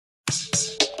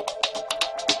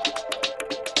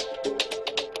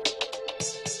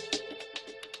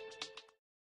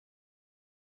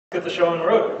show on the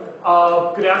road.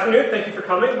 Good afternoon, thank you for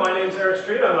coming. My name is Eric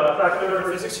Street. I'm a faculty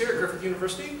member of physics here at Griffith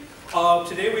University.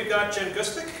 Today we've got Jen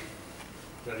Gustetic.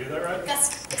 Did I do that right?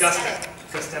 Gustetic.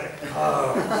 Gustetic.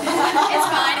 Oh. It's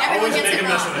fine. Everyone Always gets make it a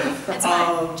mess wrong. of it. It's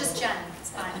fine. Just Jen. It's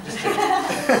fine. Just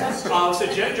Jen.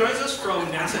 So Jen joins us from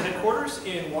NASA headquarters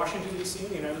in Washington, D.C. in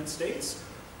the United States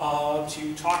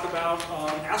to talk about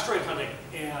asteroid hunting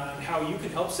and how you can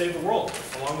help save the world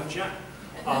along with Jen.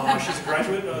 She's a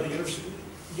graduate of the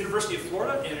University of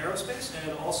Florida in aerospace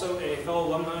and also a fellow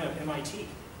alumni of MIT,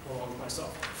 along with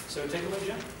myself. So take it away,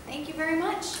 Jen. Thank you very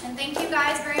much. And thank you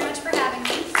guys very much for having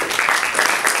me.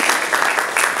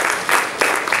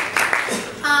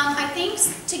 I think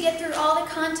to get through all the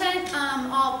content,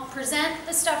 I'll present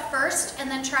the stuff first and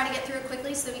then try to get through it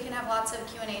quickly so that we can have lots of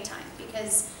Q&A time,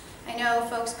 because I know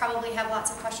folks probably have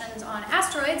lots of questions on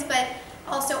asteroids, but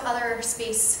also other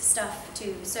space stuff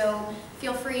too. So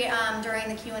feel free during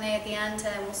the Q&A at the end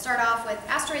we'll start off with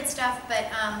asteroid stuff, but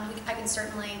I can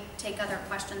certainly take other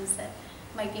questions that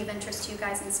might be of interest to you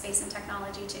guys in space and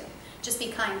technology too. Just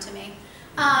be kind to me.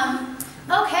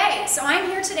 Okay, so I'm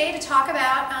here today to talk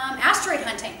about asteroid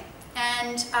hunting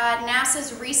and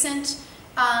NASA's recent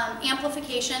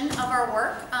amplification of our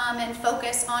work and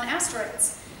focus on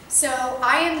asteroids. So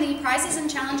I am the Prizes and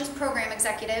Challenges Program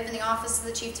Executive in the Office of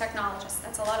the Chief Technologist.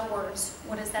 That's a lot of words.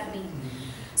 What does that mean?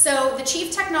 So the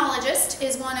Chief Technologist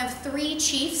is one of 3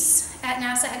 chiefs at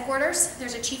NASA headquarters.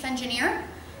 There's a Chief Engineer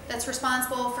that's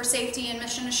responsible for safety and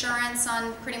mission assurance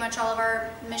on pretty much all of our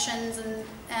missions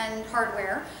and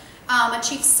hardware. A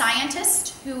Chief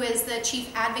Scientist, who is the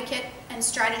Chief Advocate and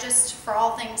Strategist for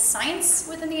all things science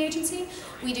within the agency.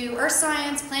 We do Earth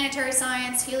science, planetary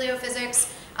science,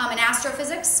 heliophysics, and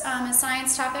astrophysics as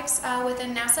science topics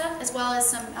within NASA, as well as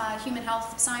some human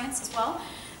health science as well.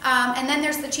 And then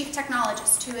there's the Chief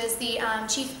Technologist, who is the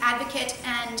Chief Advocate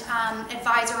and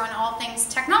Advisor on all things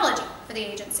technology for the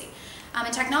agency.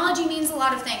 And technology means a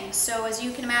lot of things, so as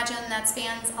you can imagine, that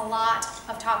spans a lot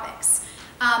of topics.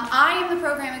 I am the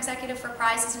Program Executive for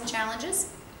Prizes and Challenges.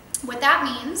 What that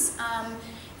means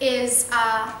is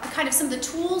kind of some of the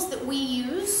tools that we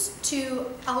use to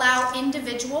allow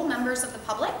individual members of the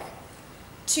public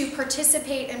to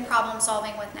participate in problem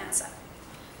solving with NASA.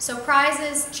 So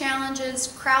prizes, challenges,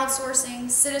 crowdsourcing,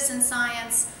 citizen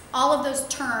science, all of those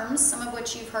terms, some of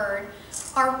which you've heard,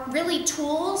 are really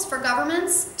tools for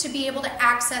governments to be able to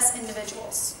access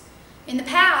individuals. In the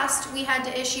past, we had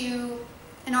to issue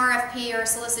an RFP or a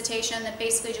solicitation that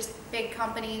basically just big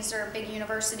companies or big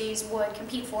universities would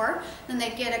compete for. Then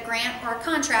they'd get a grant or a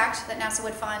contract that NASA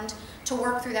would fund to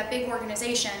work through that big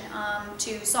organization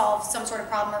to solve some sort of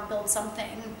problem or build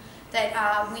something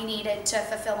that we needed to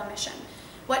fulfill a mission.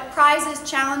 What prizes,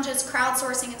 challenges,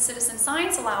 crowdsourcing, and citizen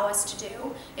science allow us to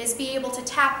do is be able to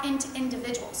tap into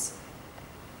individuals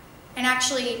and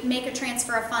actually make a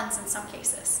transfer of funds in some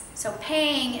cases. So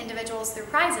paying individuals through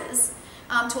prizes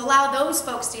to allow those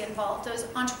folks to get involved, those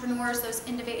entrepreneurs, those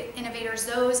innovators,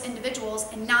 those individuals,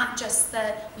 and not just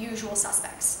the usual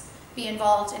suspects be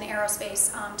involved in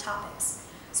aerospace topics.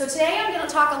 So today I'm going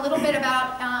to talk a little bit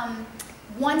about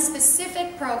one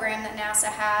specific program that NASA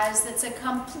has that's a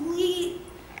complete,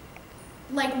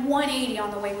 like 180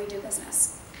 on the way we do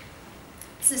business.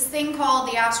 It's this thing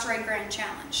called the Asteroid Grand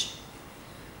Challenge.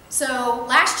 So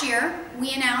last year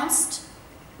we announced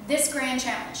this Grand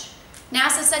Challenge.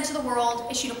 NASA said to the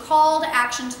world, issued a call to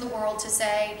action to the world to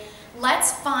say,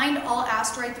 let's find all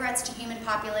asteroid threats to human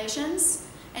populations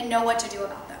and know what to do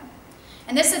about them.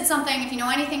 And this is something, if you know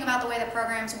anything about the way that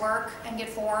programs work and get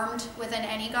formed within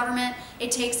any government,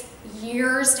 it takes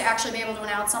years to actually be able to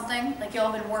announce something. Like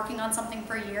you'll have been working on something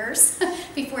for years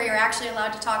before you're actually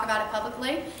allowed to talk about it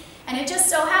publicly. And it just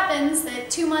so happens that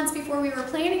 2 months before we were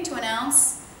planning to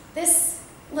announce, this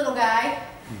little guy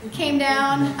came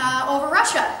down over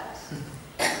Russia.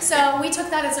 So we took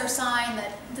that as our sign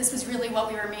that this was really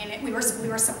what we were meaning. We were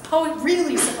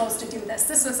really supposed to do this.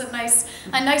 This was a nice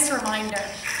reminder,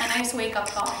 a nice wake-up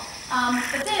call.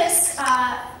 But this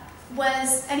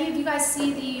was, any of you guys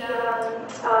see the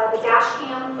dash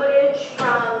cam footage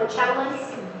from the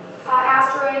Chetlands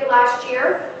asteroid last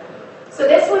year? So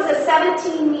this was a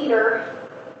 17-meter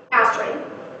asteroid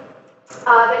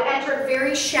that entered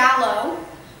very shallow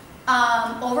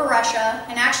over Russia,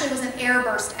 and actually was an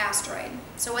airburst asteroid.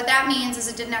 So what that means is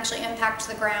it didn't actually impact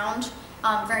the ground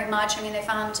very much. I mean, they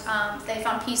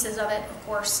found pieces of it, of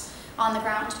course, on the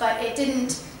ground, but it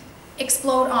didn't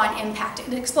explode on impact.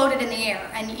 It exploded in the air,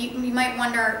 and you might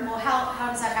wonder, well, how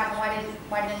does that happen?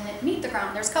 Why didn't it meet the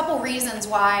ground? There's a couple reasons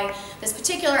why this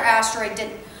particular asteroid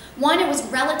didn't. One, it was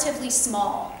relatively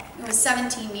small. It was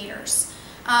 17 meters.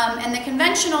 And the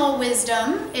conventional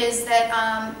wisdom is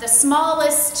that the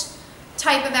smallest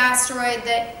type of asteroid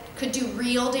that could do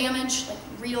real damage,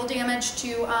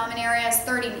 to an area is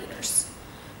 30 meters.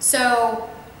 So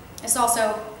it's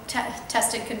also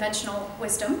tested conventional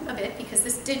wisdom a bit because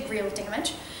this did real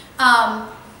damage.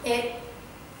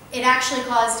 It actually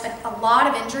caused a lot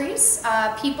of injuries.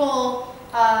 People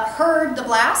heard the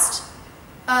blast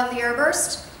of the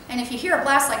airburst, and if you hear a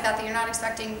blast like that you're not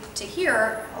expecting to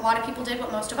hear, a lot of people did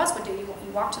what most of us would do. You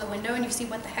walk to the window and you see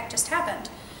what the heck just happened.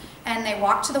 And they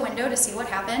walk to the window to see what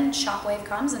happened. Shockwave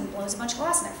comes and blows a bunch of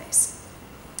glass in their face.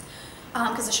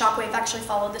 Because the shockwave actually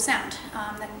followed the sound.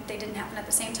 They didn't happen at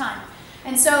the same time.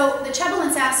 And so the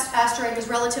Chebulins asteroid was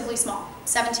relatively small,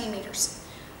 17 meters.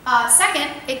 Second,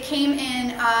 it came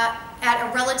in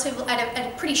at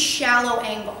a pretty shallow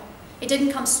angle. It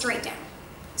didn't come straight down.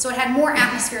 So it had more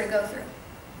atmosphere to go through.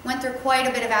 Went through quite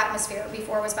a bit of atmosphere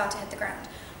before it was about to hit the ground.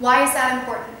 Why is that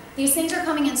important? These things are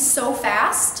coming in so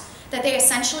fast that they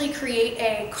essentially create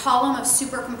a column of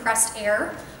super compressed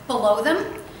air below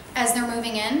them as they're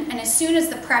moving in. And as soon as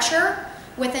the pressure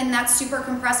within that super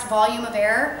compressed volume of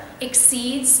air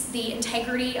exceeds the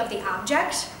integrity of the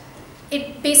object,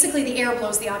 basically the air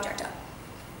blows the object up.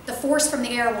 The force from the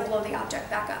air will blow the object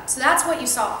back up. So that's what you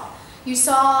saw. You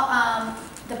saw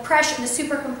the pressure, the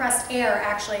super compressed air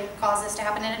actually caused this to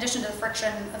happen, in addition to the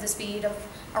friction of the speed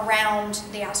around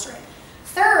the asteroid.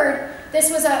 Third, this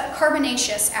was a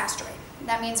carbonaceous asteroid.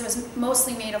 That means it was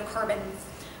mostly made of carbon.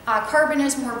 Carbon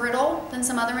is more brittle than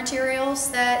some other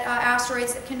materials that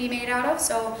asteroids can be made out of.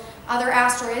 So other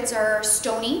asteroids are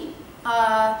stony.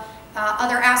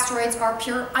 Other asteroids are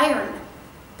pure iron.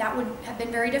 That would have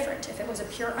been very different if it was a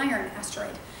pure iron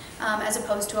asteroid as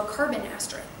opposed to a carbon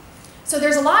asteroid. So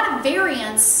there's a lot of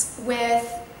variance with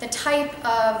the type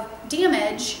of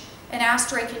damage an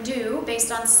asteroid can do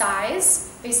based on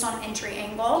size, based on entry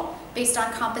angle, based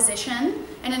on composition,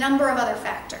 and a number of other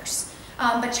factors.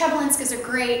 But Chebulins is a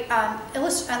great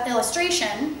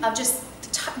illustration of just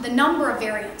the number of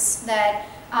variants that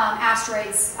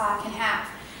asteroids can have.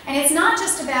 And it's not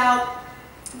just about,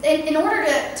 in order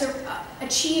to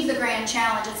achieve the grand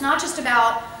challenge, it's not just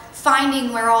about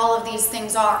finding where all of these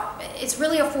things are. It's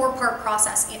really a four-part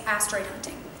process in asteroid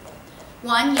hunting.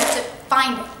 One, you have to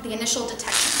find it, the initial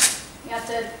detection. You have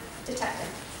to detect it.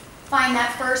 Find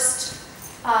that first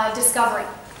discovery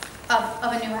of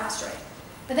a new asteroid.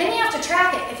 But then you have to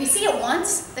track it. If you see it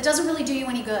once, that doesn't really do you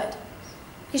any good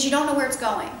because you don't know where it's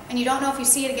going. And you don't know if you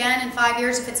see it again in 5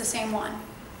 years if it's the same one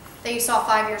that you saw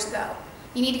 5 years ago.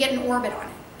 You need to get an orbit on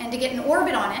it. And to get an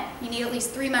orbit on it, you need at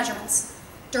least 3 measurements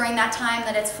during that time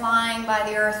that it's flying by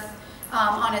the Earth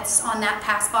on that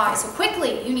pass by. So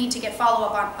quickly, you need to get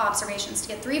follow-up observations to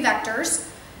get 3 vectors.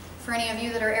 For any of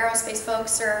you that are aerospace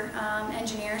folks or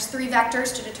engineers, 3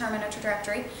 vectors to determine a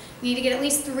trajectory. You need to get at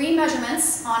least 3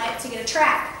 measurements on it to get a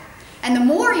track. And the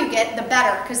more you get, the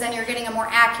better, because then you're getting a more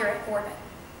accurate orbit.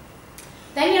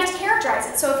 Then you have to characterize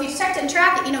it. So if you detect it and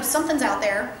track it, you know something's out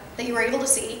there that you were able to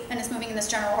see and it's moving in this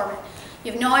general orbit.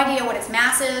 You have no idea what its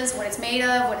mass is, what it's made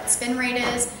of, what its spin rate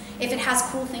is, if it has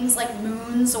cool things like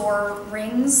moons or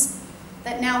rings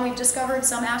that now we've discovered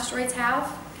some asteroids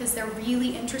have, because they're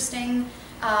really interesting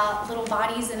little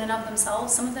bodies in and of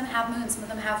themselves. Some of them have moons, some of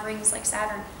them have rings like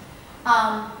Saturn.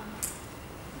 And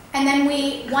then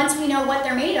once we know what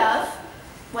they're made of,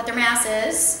 what their mass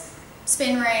is,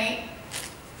 spin rate,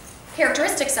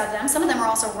 characteristics of them, some of them are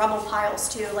also rubble piles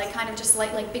too, like kind of just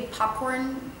like big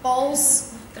popcorn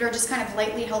balls that are just kind of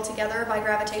lightly held together by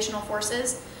gravitational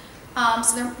forces.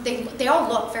 So they all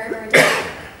look very, very different.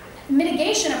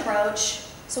 Mitigation approach,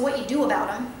 so what you do about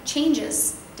them,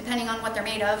 changes depending on what they're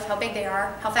made of, how big they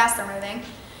are, how fast they're moving.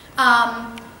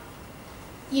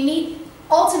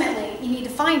 Ultimately, you need to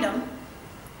find them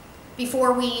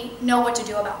before we know what to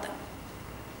do about them.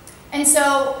 And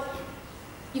so,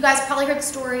 you guys probably heard the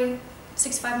story,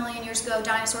 65 million years ago,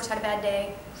 dinosaurs had a bad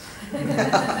day.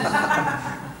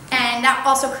 And that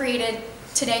also created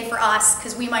today for us,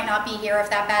 because we might not be here if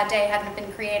that bad day hadn't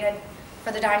been created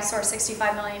for the dinosaurs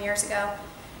 65 million years ago.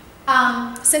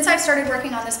 Since I've started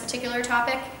working on this particular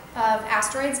topic of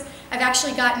asteroids, I've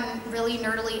actually gotten really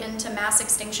nerdily into mass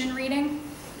extinction reading.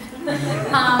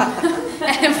 I've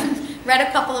read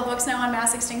a couple of books now on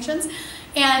mass extinctions.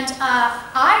 And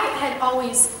I had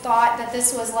always thought that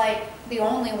this was like the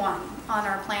only one on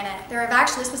our planet.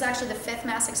 This was actually the 5th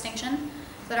mass extinction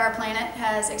that our planet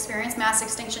has experienced. Mass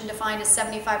extinction defined as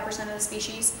 75% of the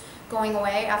species going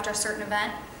away after a certain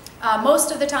event.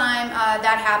 Most of the time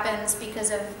that happens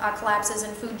because of collapses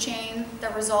in food chain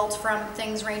that result from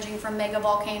things ranging from mega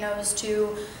volcanoes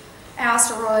to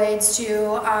asteroids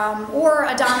to, or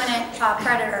a dominant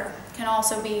predator can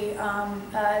also be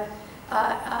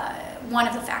one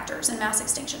of the factors in mass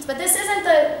extinctions. But this isn't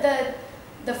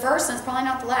the first, and it's probably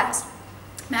not the last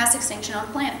mass extinction on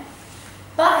the planet.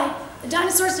 But the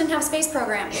dinosaurs didn't have a space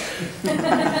program.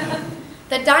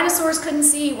 The dinosaurs couldn't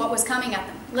see what was coming at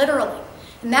them, literally.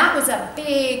 And that was a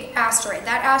big asteroid.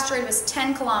 That asteroid was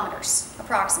 10 kilometers,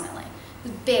 approximately. It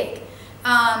was big.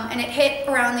 And it hit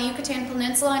around the Yucatan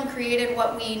Peninsula and created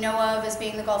what we know of as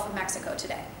being the Gulf of Mexico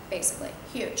today, basically.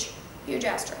 Huge, huge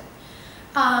asteroid.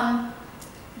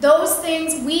 Those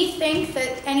things, we think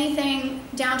that anything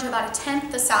down to about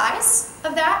 1/10 the size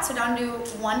of that, so down to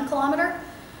 1 kilometer,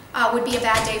 would be a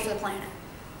bad day for the planet.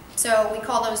 So we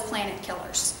call those planet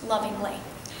killers, lovingly.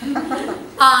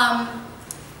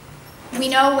 We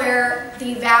know where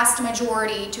the vast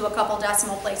majority, to a couple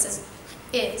decimal places,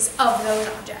 is of those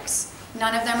objects.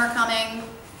 None of them are coming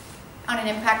on an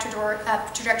impact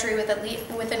trajectory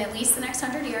within at least the next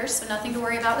 100 years, so nothing to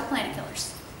worry about with planet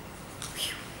killers.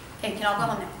 Okay, can all go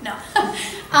home now?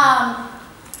 No.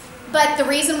 But the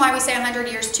reason why we say 100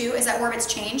 years too is that orbits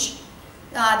change.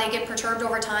 They get perturbed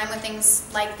over time with things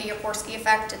like the Sikorsky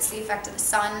effect. It's the effect of the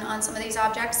sun on some of these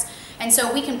objects. And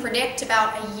so we can predict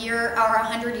about a year or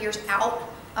 100 years out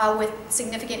with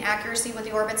significant accuracy what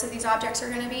the orbits of these objects are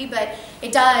going to be. But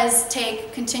it does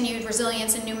take continued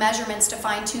resilience and new measurements to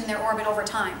fine-tune their orbit over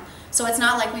time. So it's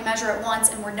not like we measure it once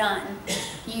and we're done.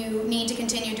 You need to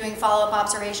continue doing follow-up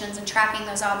observations and tracking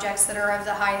those objects that are of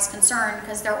the highest concern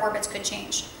because their orbits could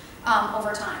change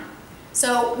over time.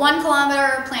 So 1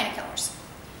 kilometer, planet killers.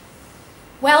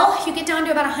 Well, you get down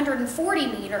to about 140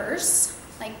 meters,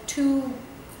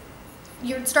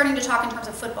 you're starting to talk in terms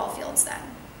of football fields then,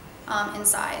 in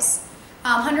size.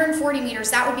 140 meters,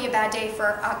 that would be a bad day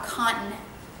for a continent.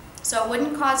 So it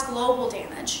wouldn't cause global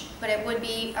damage, but it would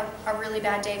be a really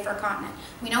bad day for a continent.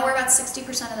 We know where about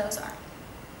 60% of those are.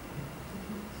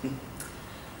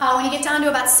 When you get down to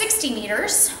about 60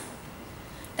 meters,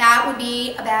 that would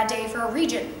be a bad day for a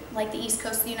region, like the east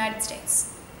coast of the United States.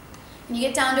 And you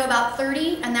get down to about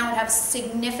 30, and that would have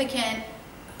significant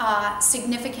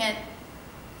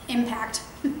impact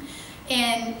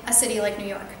in a city like New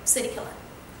York, city killer.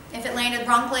 If it landed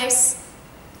wrong place,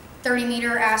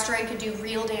 30-meter asteroid could do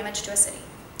real damage to a city.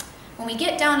 When we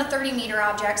get down to 30-meter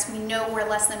objects, we know where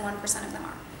less than 1% of them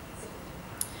are.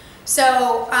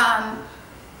 So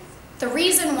the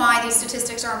reason why these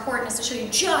statistics are important is to show you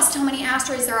just how many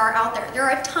asteroids there are out there. There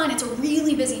are a ton. It's a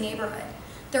really busy neighborhood.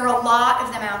 There are a lot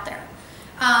of them out there.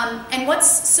 And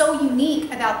what's so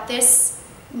unique about this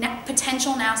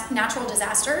potential natural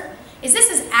disaster is this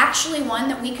is actually one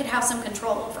that we could have some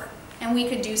control over and we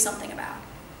could do something about.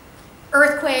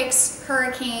 Earthquakes,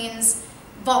 hurricanes,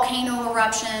 volcano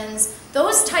eruptions,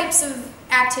 those types of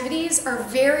activities are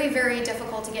very, very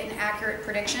difficult to get an accurate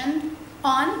prediction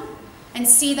on and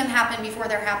see them happen before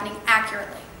they're happening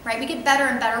accurately, right? We get better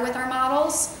and better with our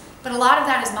models, but a lot of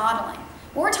that is modeling.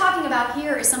 What we're talking about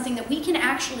here is something that we can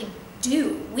actually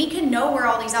do. We can know where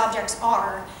all these objects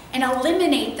are and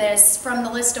eliminate this from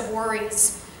the list of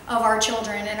worries of our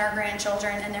children and our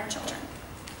grandchildren and their children.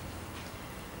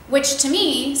 Which to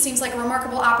me seems like a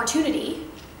remarkable opportunity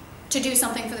to do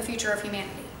something for the future of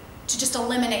humanity, to just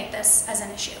eliminate this as an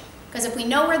issue. Because if we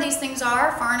know where these things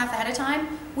are far enough ahead of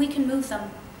time, we can move them.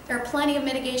 There are plenty of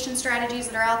mitigation strategies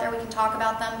that are out there. We can talk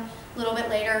about them a little bit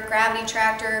later. Gravity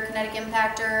tractor, kinetic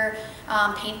impactor,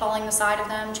 paintballing the side of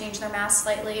them, change their mass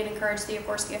slightly and encourage the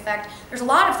Sikorsky effect. There's a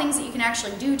lot of things that you can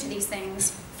actually do to these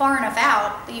things far enough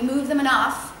out that you move them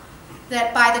enough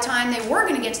that by the time they were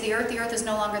going to get to the Earth is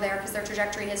no longer there because their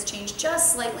trajectory has changed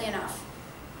just slightly enough.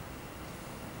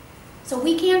 So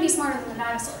we can be smarter than the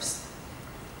dinosaurs.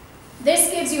 This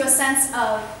gives you a sense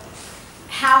of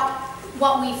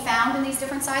what we found in these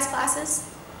different size classes.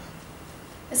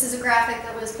 This is a graphic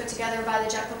that was put together by the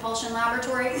Jet Propulsion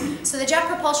Laboratory. So the Jet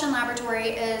Propulsion Laboratory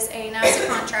is a NASA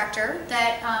contractor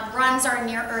that runs our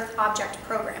near-Earth object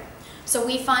program. So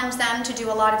we fund them to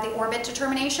do a lot of the orbit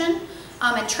determination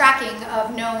and tracking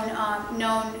of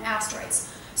known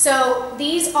asteroids. So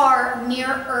these are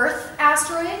near-Earth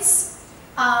asteroids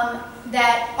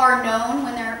that are known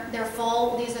when they're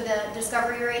full. These are the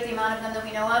discovery rate, the amount of them that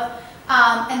we know of.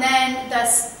 And then the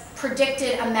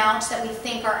predicted amount that we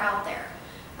think are out there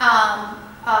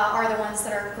are the ones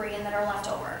that are green that are left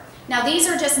over. Now these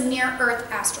are just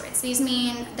near-Earth asteroids. These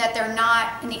mean that they're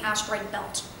not in the asteroid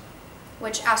belt,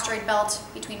 which asteroid belt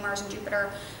between Mars and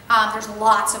Jupiter, there's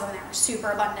lots of them there,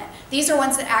 super abundant. These are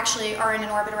ones that actually are in an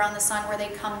orbit around the sun where they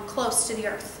come close to the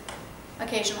Earth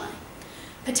occasionally.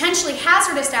 Potentially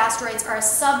hazardous asteroids are a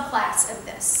subclass of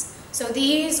this. So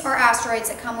these are asteroids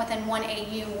that come within 1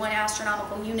 AU, 1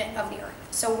 astronomical unit of the Earth.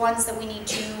 So ones that we need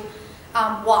to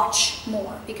watch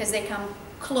more because they come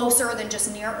closer than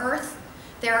just near Earth.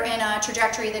 They're in a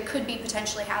trajectory that could be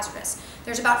potentially hazardous.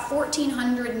 There's about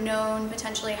 1,400 known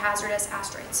potentially hazardous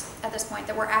asteroids at this point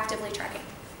that we're actively tracking.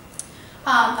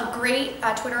 A great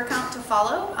Twitter account to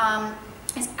follow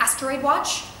is Asteroid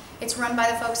Watch. It's run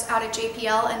by the folks out at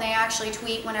JPL, and they actually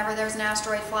tweet whenever there's an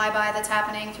asteroid flyby that's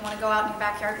happening. If you want to go out in your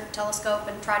backyard with a telescope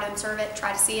and try to observe it,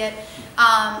 try to see it,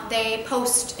 they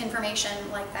post information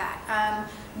like that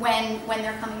when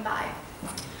they're coming by.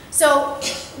 So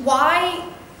why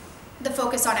the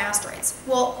focus on asteroids?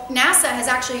 Well, NASA has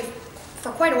actually,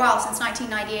 for quite a while, since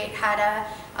 1998, had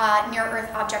a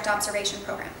near-Earth object observation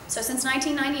program. So since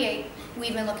 1998,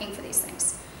 we've been looking for these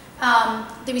things.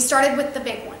 Then we started with the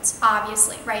big ones,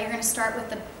 obviously, right? You're going to start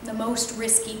with the most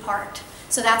risky part.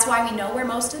 So that's why we know where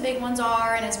most of the big ones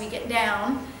are, and as we get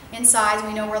down in size,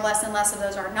 we know where less and less of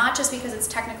those are. Not just because it's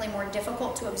technically more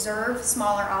difficult to observe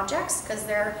smaller objects, because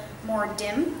they're more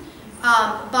dim,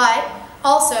 but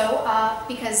also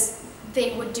because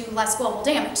they would do less global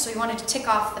damage. So we wanted to tick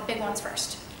off the big ones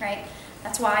first, right?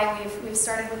 That's why we've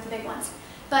started with the big ones.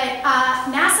 But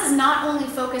NASA's not only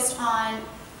focused on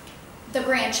the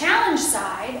grand challenge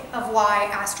side of why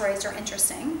asteroids are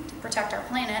interesting, to protect our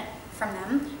planet from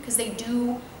them, because they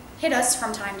do hit us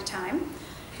from time to time.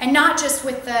 And not just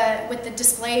with the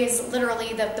displays,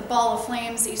 literally the ball of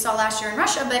flames that you saw last year in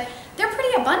Russia, but they're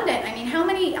pretty abundant. I mean,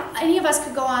 any of us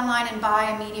could go online and buy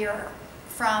a meteor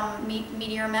from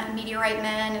Meteorite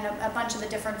Men and a bunch of the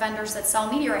different vendors that sell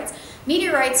meteorites.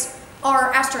 Meteorites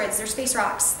are asteroids, they're space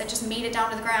rocks that just made it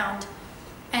down to the ground.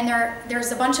 And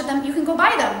there's a bunch of them, you can go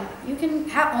buy them. You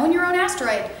can own your own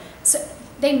asteroid. So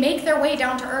they make their way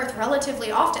down to Earth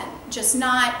relatively often, just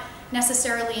not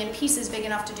necessarily in pieces big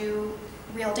enough to do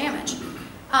real damage.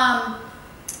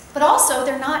 But also,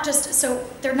 they're not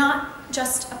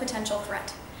just a potential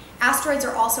threat. Asteroids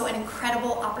are also an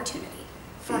incredible opportunity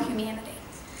for humanity.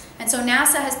 And so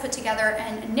NASA has put together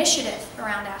an initiative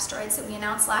around asteroids that we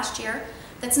announced last year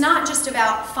that's not just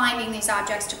about finding these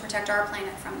objects to protect our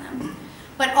planet from them,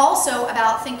 but also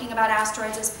about thinking about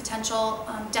asteroids as potential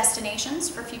destinations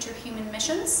for future human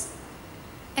missions,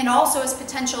 and also as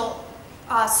potential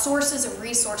sources of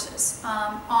resources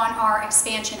on our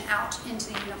expansion out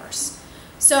into the universe.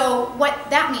 So what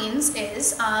that means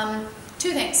is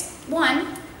two things. One,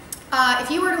 if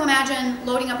you were to imagine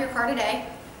loading up your car today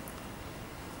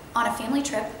on a family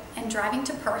trip and driving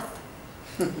to Perth,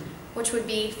 which would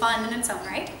be fun in its own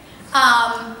right,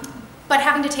 but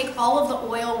having to take all of the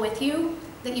oil with you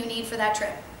that you need for that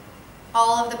trip,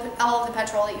 all of the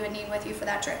petrol that you would need with you for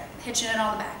that trip, hitching it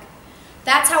on the back.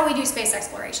 That's how we do space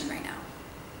exploration right now.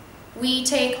 We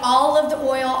take all of the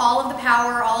oil, all of the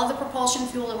power, all of the propulsion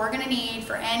fuel that we're going to need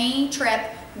for any trip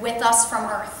with us from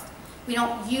Earth. We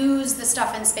don't use the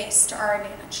stuff in space to our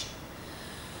advantage.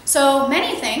 So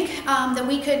many think that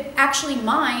we could actually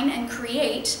mine and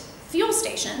create fuel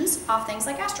stations off things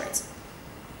like asteroids.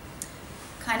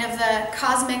 Kind of the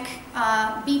cosmic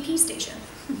BP station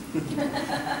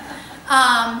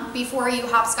before you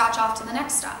hopscotch off to the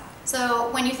next stop. So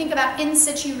when you think about in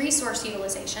situ resource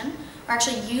utilization, or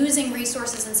actually using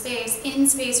resources in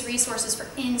space resources for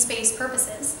in-space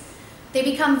purposes, they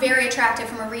become very attractive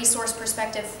from a resource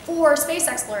perspective for space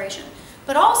exploration.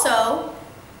 But also,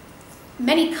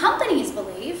 many companies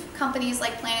believe, companies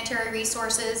like Planetary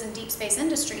Resources and Deep Space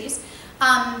Industries,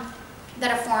 that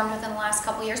have formed within the last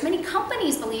couple of years, many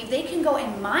companies believe they can go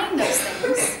and mine those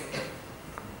things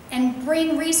and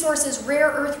bring resources, rare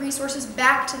earth resources,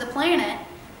 back to the planet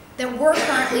that we're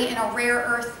currently in a rare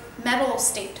earth metal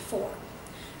state for.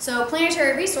 So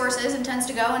Planetary Resources intends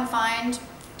to go and find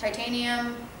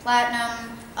titanium,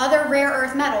 platinum, other rare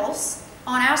earth metals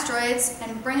on asteroids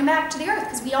and bring them back to the Earth,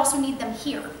 because we also need them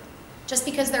here. Just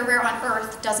because they're rare on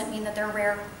Earth doesn't mean that they're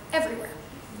rare everywhere.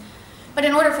 But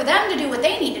in order for them to do what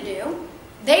they need to do,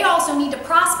 they also need to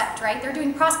prospect, right? They're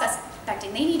doing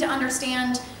prospecting. They need to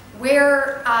understand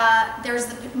where there's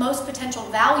the most potential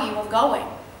value of going.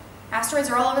 Asteroids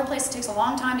are all over the place. It takes a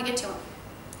long time to get to them.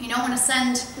 You don't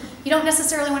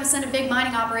necessarily want to send a big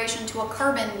mining operation to a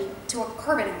carbon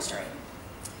asteroid.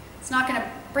 It's not going to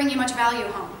bring you much value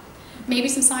home. Maybe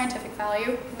some scientific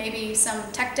value, maybe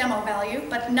some tech demo value,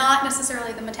 but not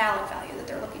necessarily the metallic value that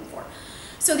they're looking for.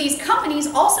 So these companies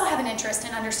also have an interest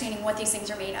in understanding what these things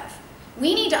are made of.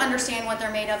 We need to understand what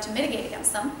they're made of to mitigate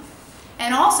against them,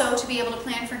 and also to be able to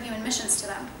plan for human missions to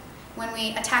them. When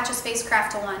we attach a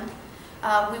spacecraft to one,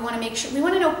 we want to make sure, we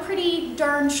want to know pretty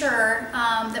darn sure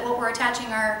that what we're attaching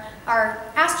our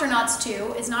astronauts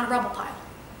to is not a rubble pile,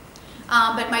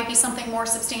 but might be something more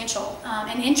substantial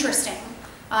and interesting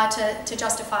to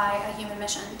justify a human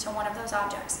mission to one of those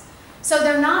objects. So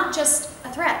they're not just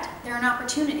a threat, they're an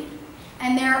opportunity.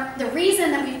 And the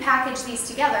reason that we've packaged these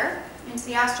together into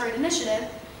the Asteroid Initiative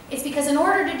is because in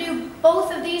order to do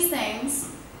both of these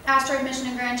things, Asteroid Mission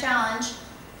and Grand Challenge,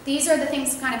 these are the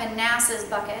things kind of in NASA's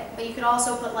bucket, but you could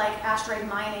also put like asteroid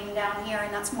mining down here,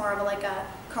 and that's more of like a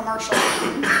commercial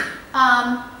thing.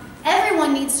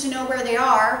 Everyone needs to know where they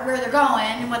are, where they're going,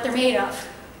 and what they're made of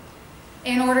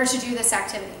in order to do this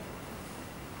activity.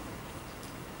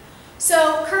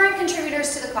 So current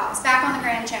contributors to the cause, back on the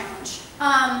Grand Challenge,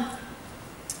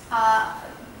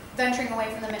 venturing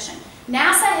away from the mission.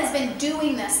 NASA has been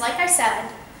doing this, like I said,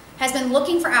 has been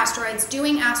looking for asteroids,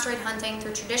 doing asteroid hunting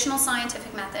through traditional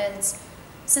scientific methods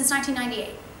since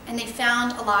 1998. And they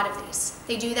found a lot of these.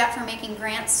 They do that for making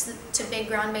grants to big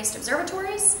ground-based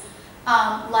observatories,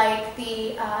 like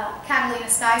the Catalina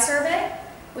Sky Survey,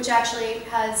 which actually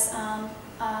has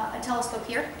a telescope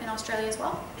here in Australia as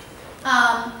well.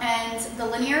 And the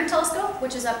Linear Telescope,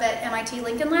 which is up at MIT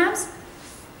Lincoln Labs.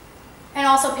 And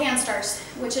also Pan-STARRS,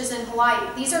 which is in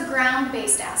Hawaii. These are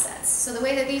ground-based assets. So the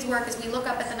way that these work is we look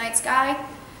up at the night sky,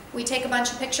 we take a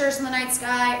bunch of pictures in the night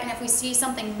sky, and if we see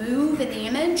something move in the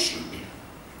image,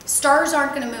 stars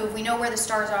aren't going to move. We know where the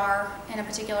stars are in a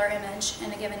particular image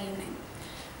in a given evening.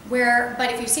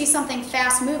 But if you see something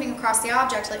fast moving across the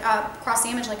object, like, across the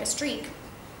image like a streak,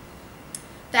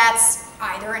 that's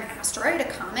either an asteroid, a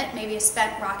comet, maybe a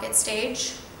spent rocket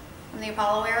stage from the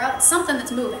Apollo era. It's something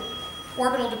that's moving.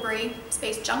 Orbital debris,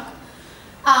 space junk.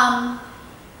 But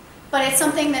it's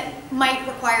something that might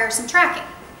require some tracking.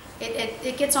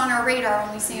 It gets on our radar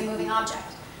when we see a moving object.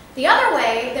 The other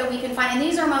way that we can find, and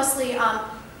these are mostly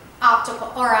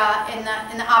optical, or in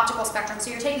the optical spectrum, so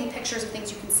you're taking pictures of things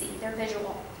you can see, they're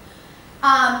visual.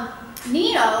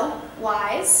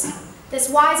 NEO-WISE, this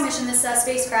WISE mission, this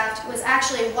spacecraft, was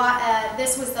actually,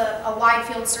 this was a wide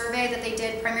field survey that they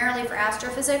did primarily for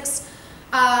astrophysics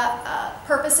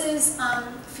purposes. A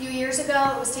few years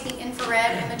ago, it was taking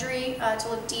infrared imagery to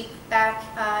look deep back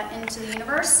into the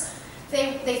universe.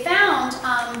 They found,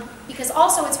 because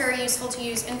also it's very useful to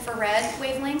use infrared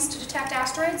wavelengths to detect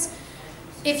asteroids.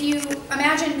 If you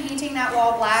imagine painting that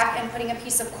wall black and putting a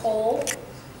piece of coal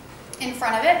in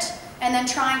front of it, and then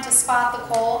trying to spot the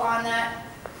coal on that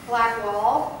black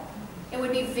wall, it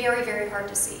would be very, very hard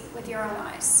to see with your own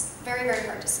eyes. Very, very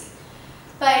hard to see.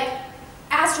 But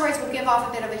asteroids will give off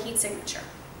a bit of a heat signature.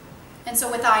 And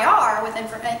so with IR, with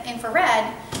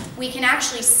infrared, we can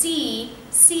actually see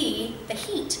the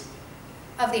heat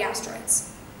of the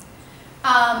asteroids.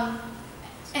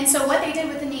 And so what they did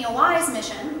with the NEO-WISE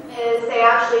mission is they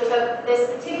actually took this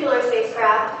particular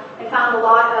spacecraft and found a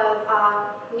lot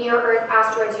of near-Earth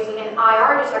asteroids using an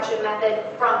IR detection method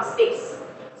from space.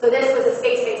 So this was a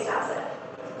space-based asset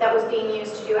that was being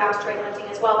used to do asteroid hunting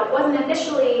as well, but it wasn't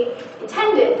initially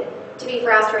intended to be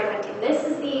for asteroid hunting. This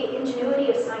is the ingenuity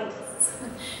of scientists.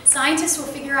 Scientists will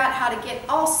figure out how to get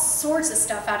all sorts of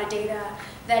stuff out of data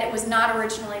that it was not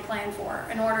originally planned for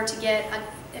in order to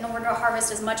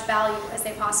harvest as much value as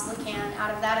they possibly can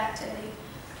out of that activity.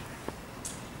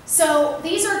 So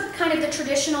these are kind of the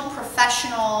traditional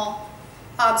professional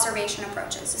observation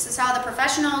approaches. This is how the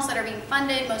professionals that are being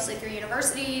funded, mostly through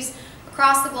universities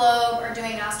across the globe, are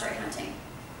doing asteroid hunting.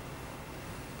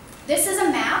 This is a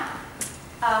map,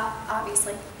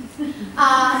 obviously.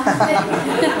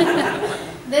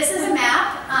 This is a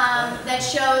map that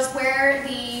shows where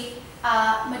the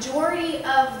majority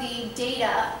of the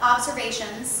data,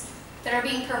 observations, that are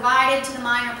being provided to the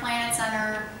Minor Planet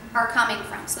Center are coming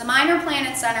from. So the Minor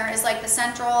Planet Center is like the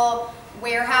central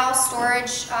warehouse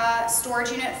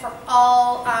storage unit for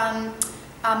all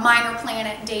minor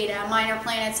planet data. Minor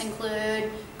planets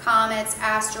include comets,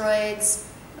 asteroids,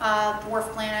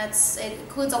 dwarf planets. It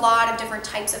includes a lot of different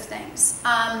types of things.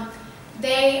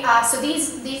 So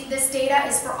this data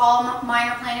is for all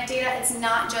minor planet data. It's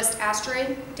not just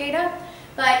asteroid data.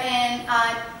 But in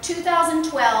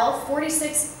 2012,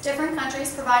 46 different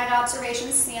countries provided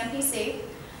observations to the MPC.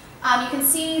 You can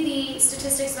see the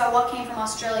statistics about what came from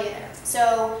Australia there.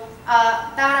 So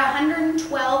about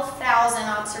 112,000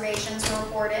 observations were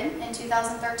reported in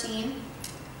 2013.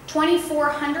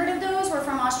 2,400 of those were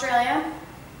from Australia.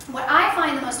 What I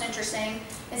find the most interesting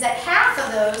is that half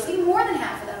of those, even more than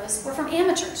half of those, were from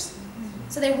amateurs.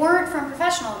 So they weren't from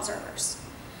professional observers.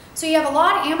 So you have a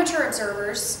lot of amateur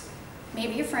observers,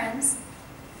 maybe your friends,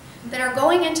 that are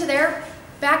going into their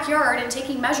backyard and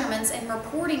taking measurements and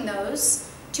reporting those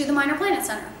to the Minor Planet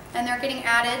Center. And they're getting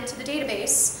added to the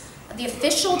database, the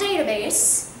official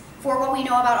database, for what we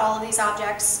know about all of these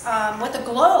objects, what the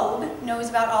globe knows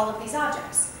about all of these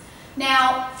objects.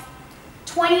 Now,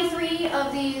 23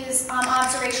 of these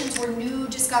observations were new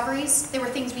discoveries. They were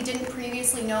things we didn't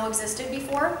previously know existed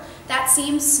before. That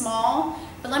seems small,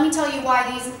 but let me tell you why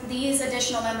these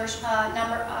additional measurements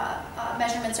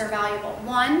are valuable.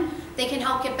 One, they can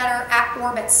help get better at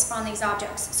orbits on these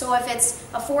objects. So if it's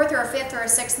a fourth or a fifth or a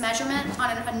sixth measurement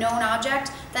on a known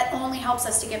object, that only helps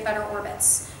us to get better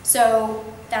orbits. So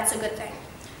that's a good thing.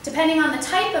 Depending on the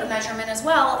type of measurement as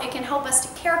well, it can help us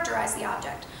to characterize the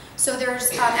object. So there's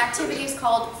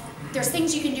there's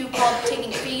things you can do called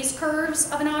taking phase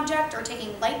curves of an object or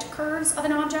taking light curves of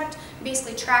an object. You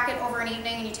basically track it over an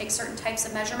evening and you take certain types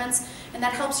of measurements, and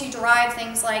that helps you derive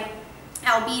things like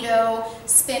albedo,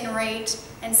 spin rate,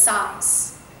 and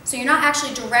size. So you're not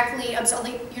actually directly,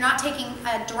 you're not taking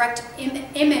a direct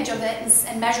image of it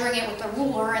and measuring it with a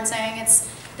ruler and saying it's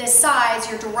this size.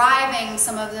 You're deriving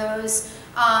some of those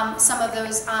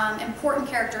important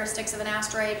characteristics of an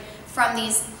asteroid from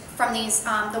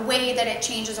the way that it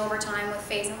changes over time with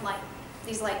phase and light,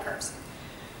 these light curves.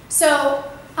 So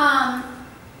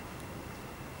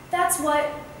that's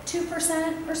what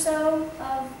 2% or so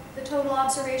of the total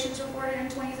observations reported in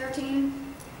 2013. You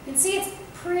can see it's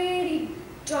pretty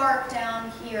dark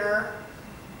down here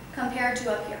compared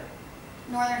to up here,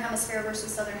 northern hemisphere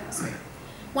versus southern hemisphere.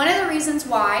 One of the reasons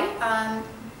why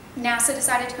NASA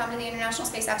decided to come to the International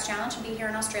Space Apps Challenge and be here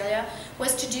in Australia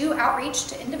was to do outreach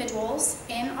to individuals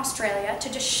in Australia to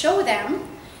just show them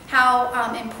how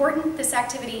important this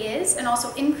activity is, and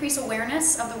also increase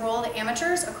awareness of the role that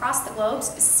amateurs across the globe,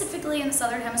 specifically in the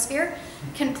southern hemisphere,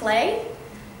 can play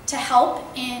to help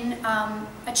in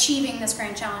achieving this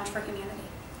grand challenge for humanity.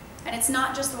 And it's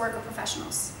not just the work of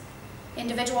professionals.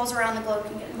 Individuals around the globe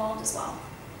can get involved as well.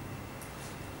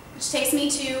 Which takes me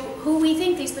to who we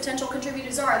think these potential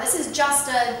contributors are. This is just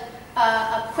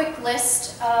a quick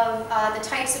list of the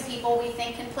types of people we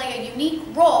think can play a unique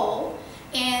role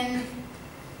in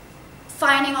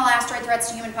finding all asteroid threats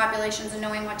to human populations and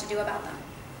knowing what to do about them.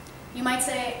 You might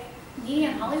say, me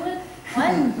in Hollywood?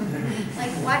 What?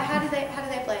 Like, what? How do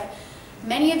they play?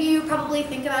 Many of you probably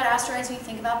think about asteroids when you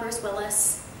think about Bruce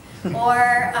Willis,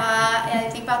 or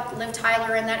think about Liv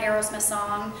Tyler in that Aerosmith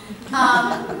song.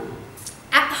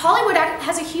 Hollywood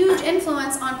has a huge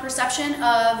influence on perception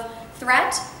of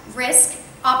threat, risk,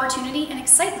 opportunity, and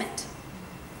excitement.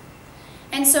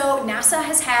 And so NASA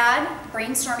has had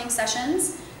brainstorming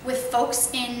sessions with folks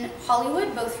in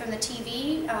Hollywood, both from the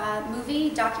TV,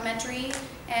 movie, documentary,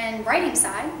 and writing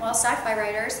side, well, sci-fi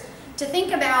writers, to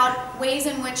think about ways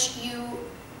in which you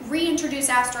reintroduce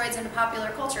asteroids into popular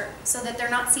culture so that they're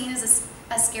not seen as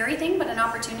a scary thing, but an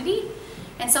opportunity,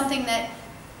 and something that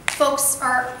folks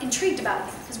are intrigued about,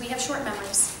 because we have short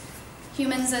memories.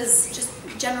 Humans, as just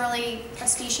generally a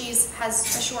species, have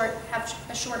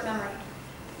a short memory.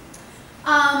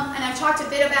 And I've talked a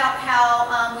bit about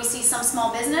how we see some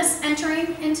small business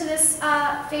entering into this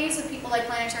phase with people like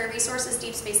Planetary Resources,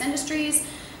 Deep Space Industries.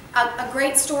 A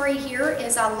great story here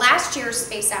is last year's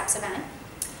Space Apps event,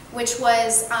 which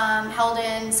was held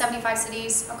in 75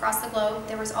 cities across the globe.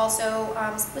 There was also,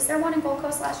 was there one in Gold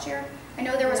Coast last year? I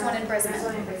know there was one in Brisbane. There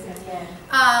was one in Brisbane,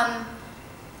 yeah.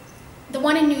 The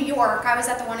one in New York, I was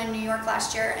at the one in New York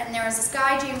last year, and there was this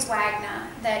guy, James Wagner,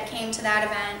 that came to that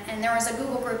event, and there was a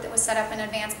Google group that was set up in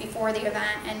advance before the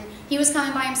event, and he was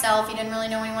coming by himself. He didn't really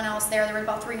know anyone else there. There were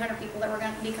about 300 people that were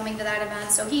going to be coming to that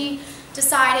event, so he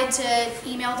decided to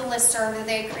email the listserv that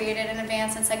they created in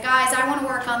advance and said, guys, I want to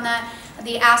work on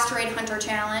the Asteroid Hunter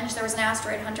Challenge. There was an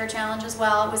Asteroid Hunter Challenge as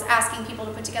well. It was asking people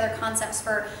to put together concepts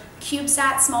for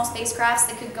CubeSat, small spacecrafts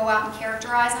that could go out and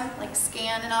characterize them, like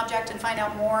scan an object and find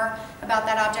out more about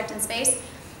that object in space.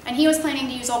 And he was planning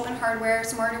to use open hardware,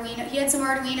 some Arduino. He had some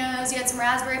Arduinos, he had some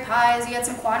Raspberry Pis, he had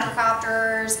some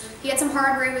quadrocopters, he had some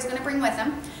hardware he was going to bring with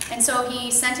him. And so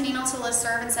he sent an email to the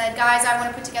listserv and said, guys, I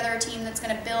want to put together a team that's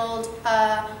going to build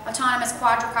an autonomous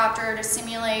quadrocopter to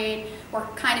simulate or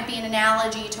kind of be an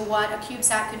analogy to what a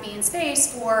CubeSat could be in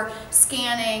space for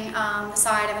scanning the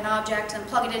side of an object and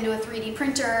plug it into a 3D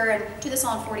printer and do this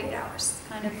all in 48 hours.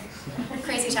 Kind of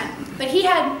crazy time. But he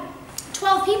had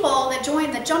 12 people that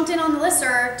jumped in on the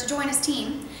listserv to join his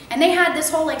team. And they had this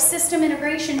whole like system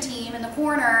integration team in the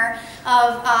corner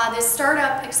of this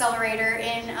startup accelerator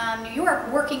in New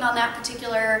York working on that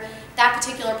particular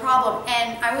problem.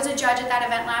 And I was a judge at that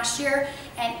event last year,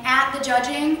 and at the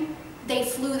judging, they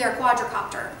flew their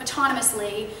quadrocopter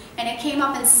autonomously, and it came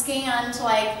up and scanned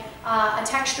like a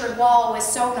textured wall with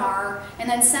sonar, and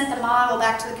then sent the model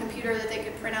back to the computer that they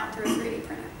could print out through a 3D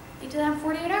printer. They did that in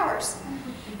 48 hours.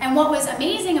 And what was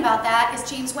amazing about that is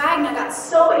James Wagner got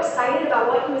so excited about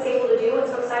what he was able to do and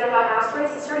so excited about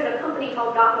asteroids, he started a company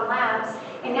called Gotham Labs,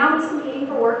 and now he's competing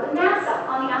for work with NASA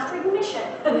on the asteroid mission.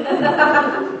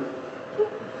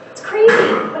 It's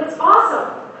crazy, but it's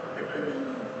awesome.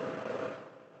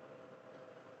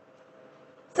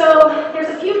 So there's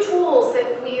a few tools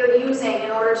that we are using in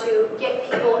order to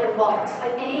get people involved,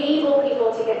 enable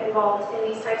people to get involved in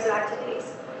these types of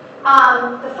activities.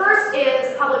 The first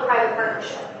is public-private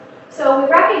partnership. So we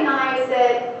recognize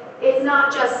that it's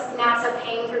not just NASA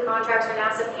paying through contracts or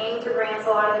NASA paying through grants a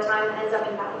lot of the time that ends up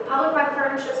in value. Public-private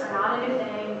partnerships are not a new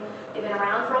thing. They've been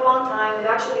around for a long time.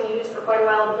 They've actually been used for quite a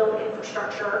while to build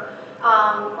infrastructure,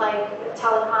 like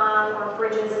telecom or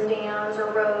bridges and dams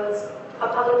or roads.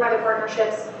 Public-private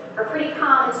partnerships are pretty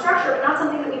common in structure, but not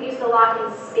something that we've used a lot in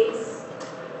space.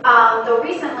 Though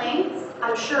recently,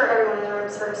 I'm sure everyone in the room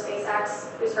has heard of SpaceX.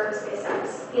 Who's heard of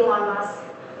SpaceX? Elon Musk,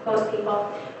 most people.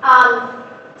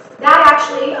 That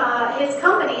actually, his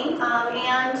company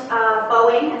and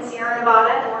Boeing and Sierra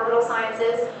Nevada and Orbital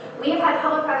Sciences, we have had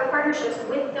public-private partnerships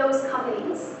with those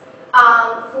companies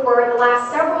for the last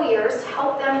several years to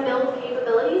help them build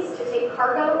capabilities to take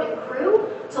cargo and crew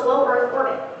to low Earth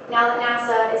orbit. Now that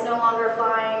NASA is no longer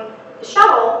flying the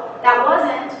shuttle, that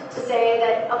wasn't to say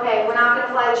that, okay, we're not going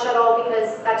to fly the shuttle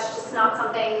because that's just not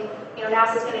something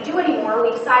NASA's going to do anymore.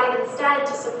 We decided instead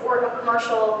to support a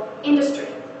commercial industry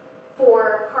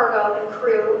for cargo and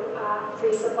crew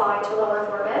resupply to low Earth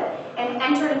orbit, and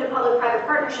entered into public-private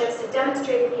partnerships to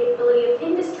demonstrate the capability of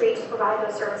industry to provide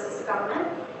those services to government,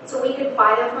 so we could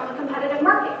buy them from a competitive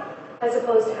market, as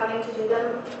opposed to having to do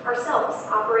them ourselves,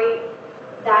 operate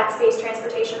that space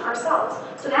transportation ourselves.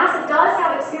 So NASA does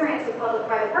have experience with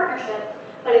public-private partnership,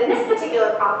 but in this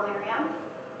particular problem area,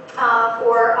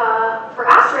 for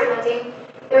asteroid hunting,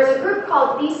 there's a group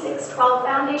called B612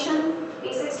 Foundation.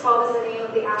 B612 is the name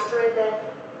of the asteroid that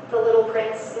the Little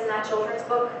Prince in that children's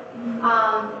book,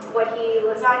 what he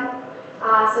lives on.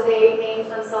 So they named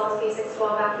themselves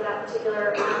B612 after that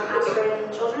particular asteroid in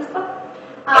the children's book.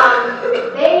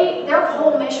 Their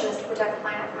whole mission is to protect the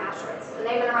planet from asteroids. And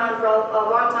they've been around for a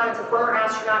long time. It's a former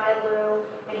astronaut, Ed Lu,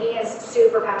 and he is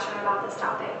super passionate about this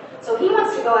topic. So he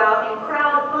wants to go out and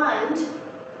crowdfund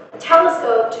a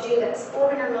telescope to do this,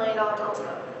 $400 million telescope.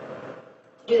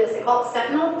 To do this, they call it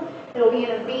Sentinel. It'll be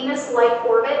in a Venus-like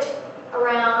orbit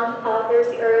around, there's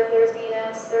the Earth, there's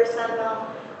Venus, there's Sentinel.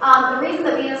 The reason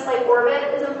the Venus-like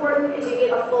orbit is important is you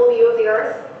get a full view of the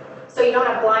Earth. So you don't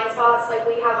have blind spots like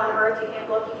we have on Earth. You can't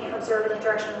look, you can't observe in the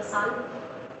direction of the sun.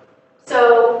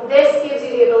 So this gives you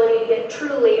the ability to get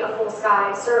truly a full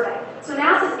sky survey. So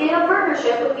NASA's in a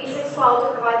partnership with B612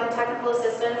 to provide them technical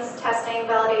assistance, testing,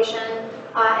 validation,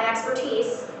 and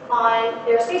expertise on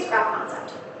their spacecraft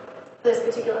concept, this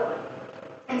particular one.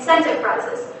 Incentive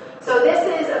prizes. So this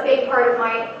is a big part of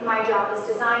my job, is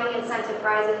designing incentive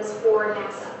prizes for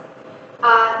NASA.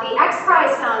 The X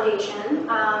Prize Foundation,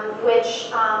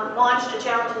 which launched a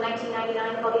challenge in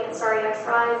 1999 called the Ansari X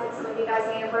Prize, that some of you guys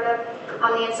may have heard of.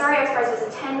 The Ansari X Prize was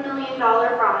a $10 million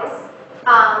prize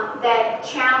that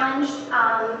challenged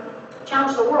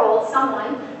the world,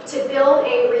 someone, to build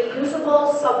a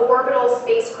reusable suborbital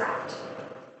spacecraft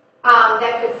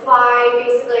that could fly,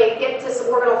 basically get to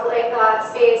suborbital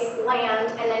space, land,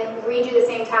 and then redo the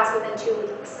same task within 2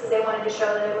 weeks, because they wanted to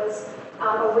show that it was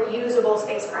a reusable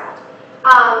spacecraft.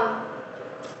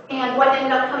 And what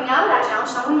ended up coming out of that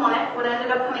challenge, someone won it, what ended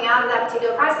up coming out of that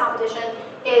particular prize competition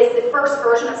is the first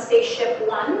version of Spaceship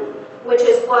One, which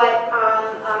is what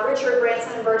Richard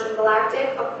Branson and Virgin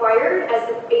Galactic acquired as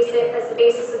the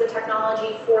basis of the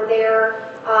technology for their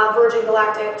Virgin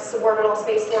Galactic suborbital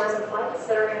space tourism flights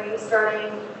that are going to be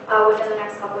starting within the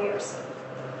next couple years.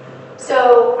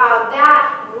 So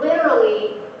that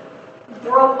literally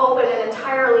broke open an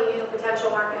entirely new potential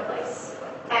marketplace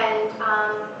and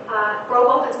broke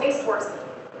open space tourism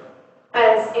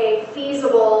as a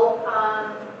feasible,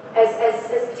 as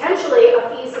potentially a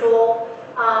feasible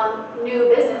new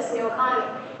business, new economy.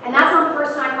 And that's not the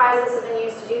first time prizes have been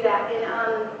used to do that.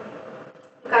 And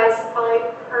you guys probably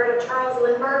heard of Charles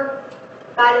Lindbergh,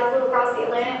 the guy that flew across the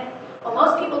Atlantic. What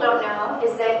most people don't know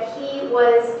is that he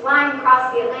was flying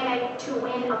across the Atlantic to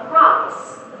win a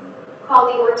prize called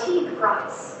the Orteig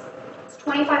Prize. It's a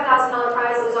 $25,000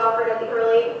 prize that was offered at the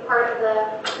early part of the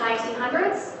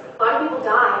 1900s. A lot of people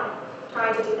died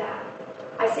trying to do that.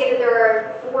 I say that there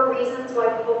are 4 reasons why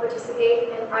people participate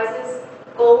in prizes: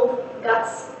 gold,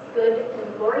 guts, good,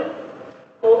 and glory.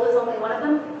 Gold is only one of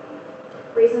them.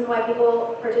 Reasons why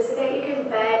people participate: you can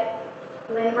bet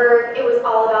Lindbergh, it was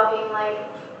all about being like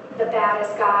the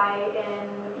baddest guy in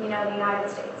the United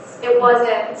States. It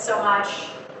wasn't so much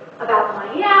about the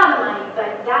money. Yeah, the money,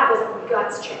 but that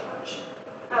guts challenge.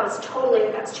 That was totally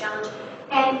a guts challenge.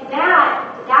 And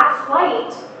that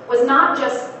flight was not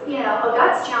just, you know, a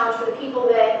guts challenge for the people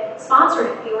that sponsored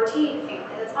it, the Ortiz family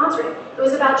that sponsored it. It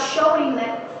was about showing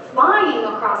that flying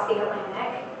across the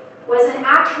Atlantic was an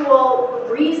actual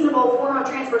reasonable form of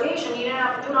transportation. You didn't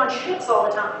have to do it on ships all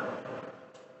the time.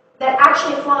 That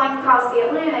actually flying across the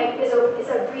Atlantic is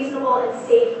a reasonable and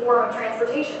safe form of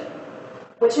transportation.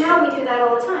 Which now we do that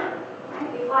all the time,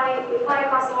 right? We fly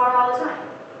across the water all the time.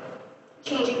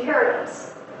 Changing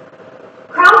paradigms.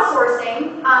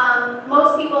 Crowdsourcing,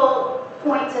 most people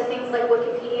point to things like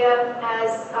Wikipedia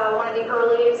as one of the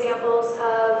early examples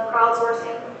of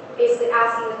crowdsourcing, basically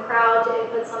asking the crowd to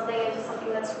input something into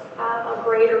something that's a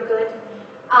greater good.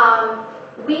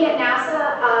 We at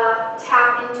NASA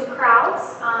tap into crowds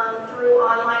through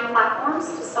online platforms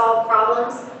to solve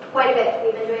problems quite a bit.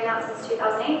 We've been doing that since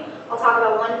 2008. I'll talk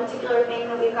about one particular thing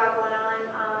that we've got going on,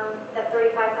 that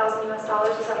 $35,000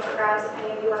 US is up for grabs if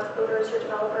any of you are coders or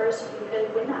developers. You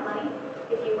could win that money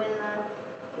if you win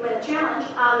the challenge.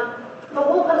 But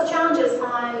we'll post challenges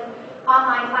on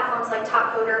online platforms like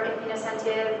Top Coder and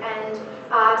Innocentive and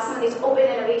some of these open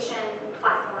innovation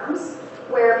platforms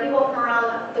where people from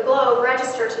around the globe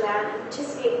register to them and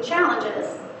participate in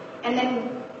challenges. And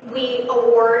then we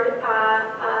award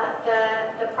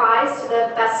the prize to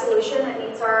the best solution that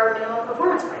meets our minimum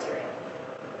performance criteria.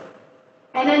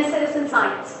 And then citizen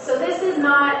science. So this is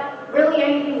not really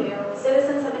anything new.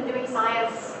 Citizens have been doing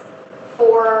science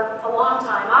for a long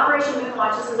time. Operation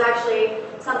Moonwatch, this was actually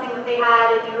something that they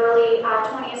had in the early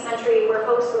 20th century where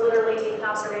folks were literally taking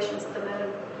observations of the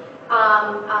moon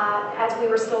as we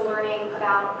were still learning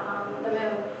about the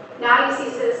moon. Now you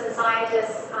see citizen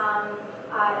scientists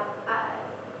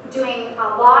doing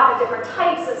a lot of different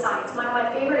types of science. One of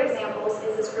my favorite examples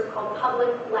is this group called Public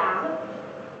Lab.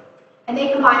 And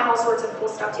they combine all sorts of cool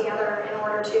stuff together in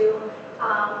order to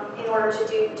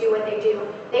do what they do.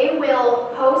 They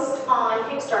will post on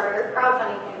Kickstarter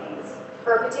crowdfunding campaigns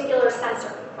for a particular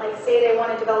sensor. Like say they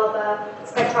want to develop a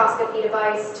spectroscopy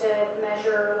device to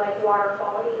measure like water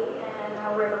quality in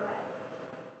a riverbed.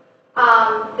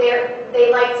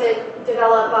 They like to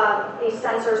develop these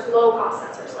sensors, low-cost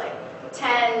sensors, like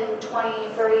 $10,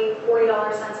 $20, $30,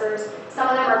 $40 sensors. Some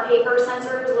of them are paper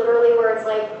sensors, literally where it's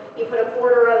like you put a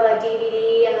quarter of a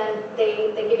DVD and then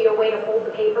they give you a way to hold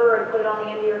the paper and put it on the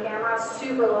end of your camera.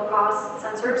 Super low-cost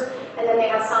sensors. And then they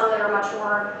have some that are much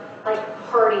more like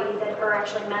hardy, that are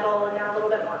actually metal and they're a little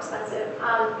bit more expensive.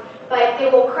 But they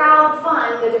will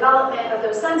crowdfund the development of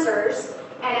those sensors,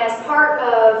 and as part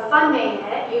of funding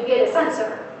it, you get a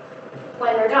sensor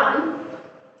when they're done.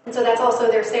 And so that's also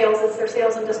their sales, it's their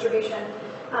sales and distribution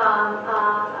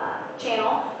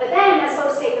channel. But then, as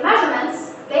folks take the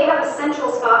measurements, they have a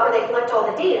central spot where they collect all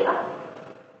the data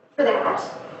for that.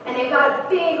 And they've got a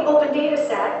big open data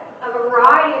set of a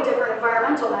variety of different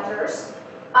environmental measures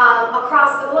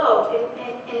across the globe.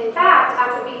 And in fact,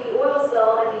 after the BP oil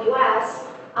spill in the US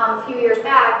a few years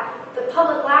back, the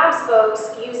public labs folks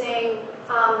using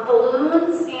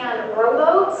balloons and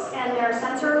rowboats and their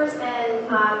sensors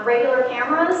and regular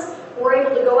cameras were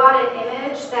able to go out and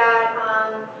image that,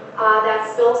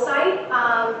 that spill site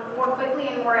more quickly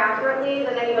and more accurately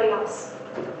than anybody else,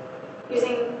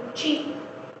 using cheap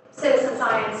citizen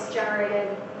science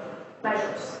generated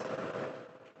measures.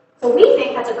 So we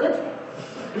think that's a good thing.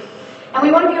 And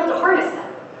we want to be able to harness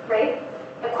them, right?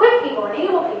 Equip people,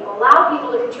 enable people, allow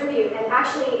people to contribute, and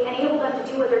actually enable them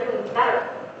to do what they're doing better.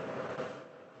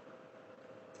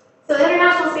 So the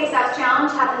International Space Apps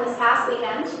Challenge happened this past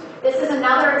weekend. This is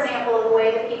another example of the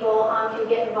way that people can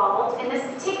get involved. In this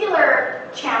particular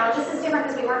challenge, this is different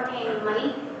because we weren't paying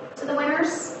money to the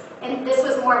winners. And this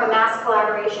was more of a mass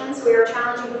collaboration. So we were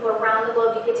challenging people around the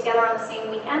globe to get together on the same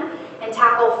weekend and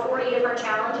tackle 40 different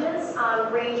challenges,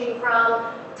 ranging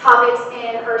from topics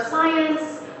in earth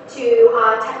science to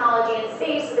technology in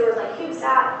space. So there was like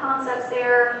CubeSat concepts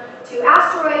there, to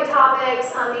asteroid topics.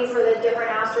 These were the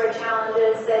different asteroid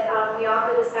challenges that we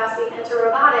offered this past weekend, to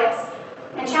robotics,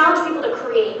 and challenge people to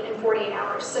create in 48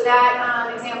 hours. So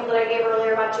that example that I gave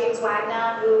earlier about James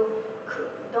Wagner, who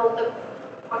built the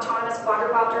autonomous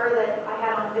quadricopter that I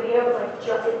had on video, like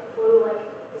just it flew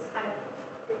like this kind of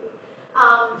creepy.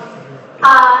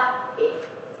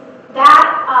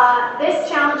 This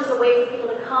challenge is a way for people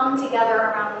to come together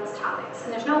around these topics.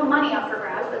 And there's no money up for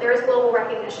grabs, but there is global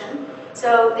recognition.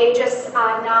 So they just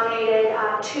nominated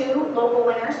 2 local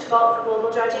winners to vote for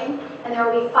global judging, and there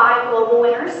will be 5 global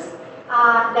winners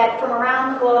that from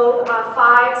around the globe,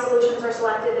 5 solutions are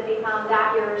selected that become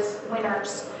that year's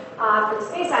winners for the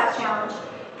Space Apps Challenge.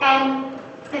 And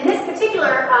in this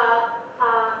particular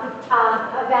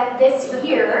event this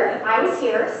year. I was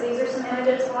here, so these are some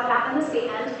images from what happened this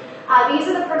weekend. These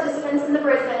are the participants in the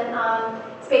Brisbane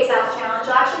Space Apps Challenge.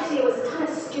 You'll actually see it was a ton of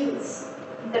students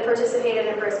that participated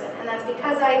in Brisbane, and that's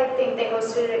because I think they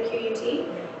hosted it at QUT,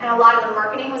 and a lot of the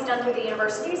marketing was done through the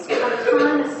university, so you had a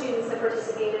ton of students that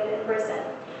participated in Brisbane.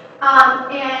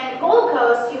 And Gold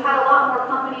Coast, you had a lot more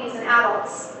companies and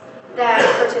adults that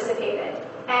participated,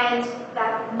 and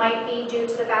that might be due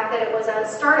to the fact that it was a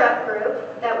startup group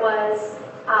that was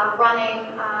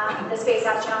running the Space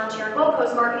Apps Challenge here in Gold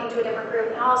Coast, marketing to a different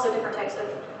group, and also different types of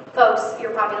folks.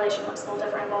 Your population looks a little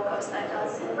different in Gold Coast than it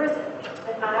does in Brisbane.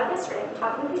 I found out yesterday, I'm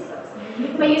talking with these folks.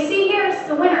 But you see here's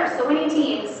the winners, the winning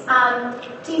teams.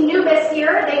 Team Nubis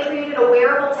here, they created a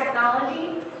wearable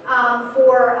technology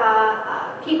for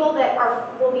people that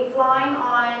will be flying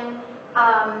on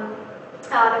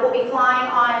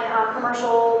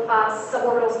commercial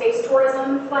suborbital space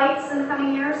tourism flights in the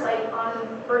coming years, like on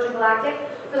Virgin Galactic,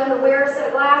 for them to wear a set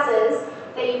of glasses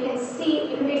that you can see.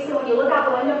 You can basically, when you look out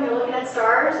the window and you're looking at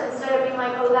stars, instead of being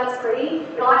like, oh, that's pretty,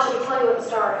 it'll actually tell you what the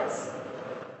star is,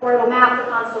 or it'll map the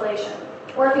constellation.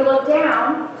 Or if you look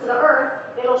down to the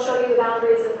Earth, it'll show you the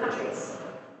boundaries of countries,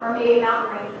 or maybe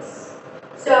mountain ranges.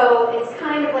 So it's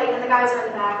kind of like, and the guys are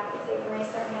in the back, if they can raise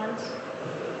their hand.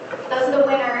 Those are the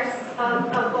winners of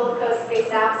Gold Coast Space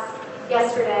Apps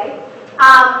yesterday.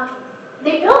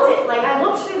 They built it. Like, I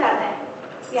looked through that thing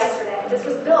yesterday. This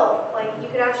was built. Like, you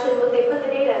could actually look. They put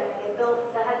the data in there. They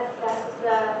built the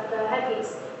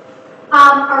headpiece.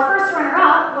 Our first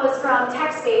runner-up was from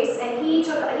TechSpace, and he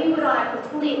put on a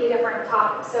completely different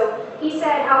topic. So he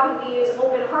said, how could we use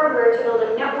open hardware to build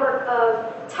a network of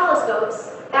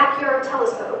telescopes, backyard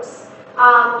telescopes,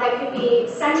 that could be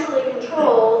centrally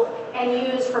controlled and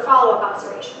used for follow-up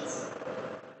observations.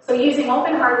 So using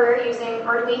open hardware, using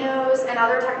Arduinos and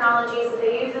other technologies that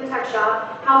they use in Tech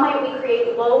Shop, how might we create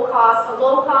a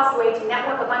low-cost way to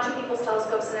network a bunch of people's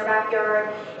telescopes in their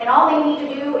backyard, and all they need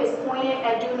to do is point it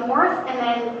at due north, and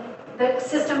then the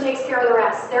system takes care of the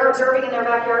rest. They're observing in their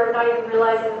backyard without even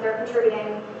realizing that they're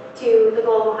contributing to the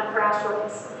global hunt for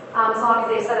asteroids, as long as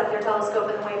they set up their telescope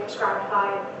in the way prescribed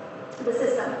by the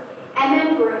system. And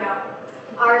then Bruno,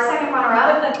 our second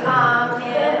runner-up in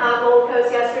Gold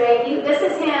Coast yesterday. This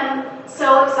is him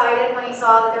so excited when he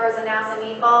saw that there was a NASA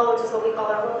meatball, which is what we call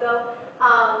our logo,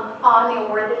 on the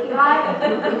award that he got.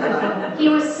 He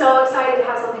was so excited to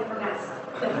have something from NASA.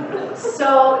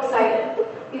 So excited.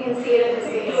 You can see it in his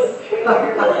face. I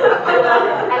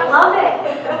love it.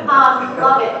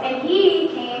 Love it. And he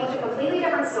came with a completely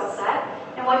different skill set.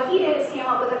 And what he did is came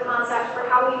up with a concept for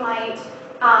how we might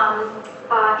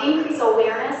increase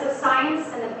awareness of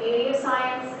science and the beauty of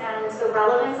science and the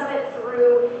relevance of it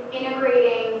through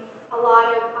integrating a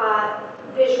lot of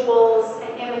visuals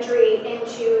and imagery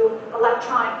into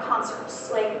electronic concerts,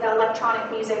 like the electronic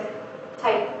music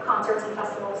type concerts and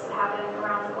festivals that happen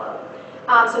around the globe.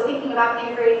 So thinking about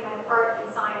integrating kind of art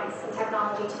and science and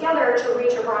technology together to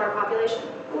reach a broader population.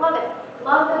 Love it.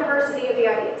 Love the diversity of the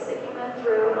ideas that came in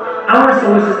through. Our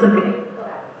solar system.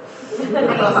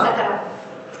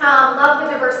 Love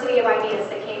the diversity of ideas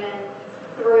that came in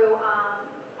through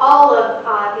all of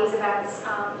these events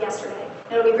yesterday.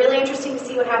 It'll be really interesting to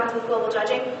see what happens with global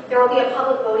judging. There will be a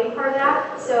public voting part of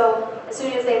that, so as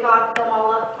soon as they've got them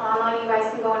all up online, you guys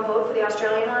can go and vote for the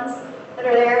Australian ones that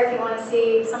are there. If you want to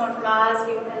see someone from Oz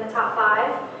be in the top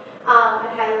 5, I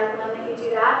highly recommend that you do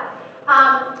that.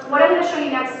 What I'm going to show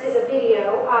you next is a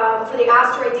video for the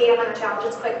Asteroid Data Hunter Challenge.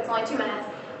 It's quick, it's only 2 minutes.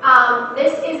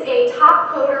 This is a top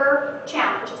coder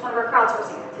challenge. It's one of our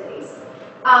crowdsourcing activities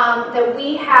that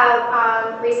we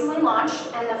have recently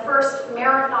launched, and the first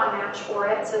marathon match for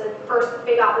it, so the first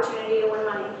big opportunity to win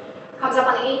money, comes up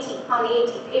on the 18th,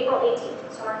 April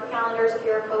 18th. So mark your calendars if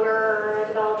you're a coder or a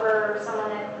developer or someone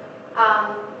that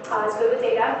is good with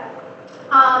data.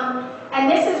 And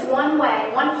this is one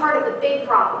part of the big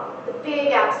problem, the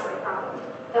big asteroid problem,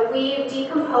 that we've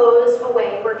decomposed a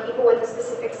way where people with a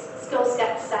specific skill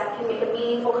set can make a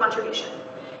meaningful contribution.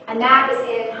 And that is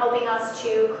in helping us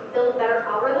to build better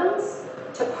algorithms,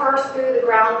 to parse through the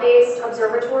ground-based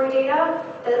observatory data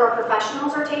that our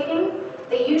professionals are taking.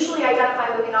 They usually identify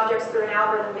moving objects through an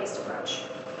algorithm-based approach.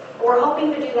 But we're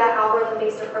hoping to do that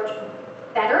algorithm-based approach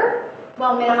better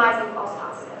while minimizing false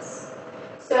positives.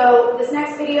 So this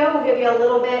next video will give you a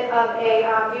little bit of a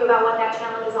view about what that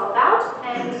challenge is all about,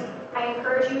 and I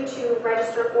encourage you to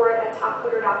register for it at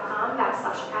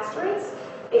topcoder.com/asteroids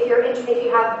if you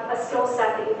have a skill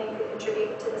set that you think could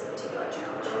contribute to this particular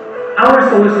challenge. Our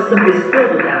solar system is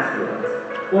filled with asteroids.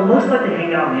 While most like to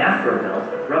hang out in the asteroid belt,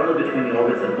 roughly between the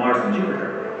orbits of Mars and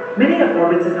Jupiter, many have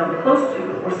orbits that come close to,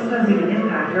 or sometimes even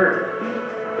impact Earth.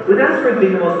 With asteroids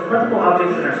being the most plentiful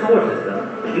objects in our solar system,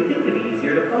 you'd think they'd be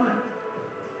easier to find.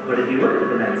 But if you look at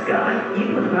the night sky,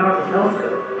 even with a powerful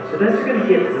telescope, the best you're going to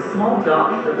get is a small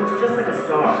dot that looks just like a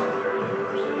star.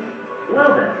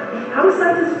 Well then, how do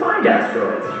scientists find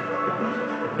asteroids?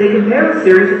 They compare a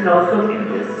series of telescope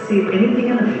images to see if anything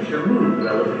in the picture moves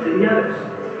relative to the others.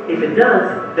 If it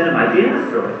does, then it might be an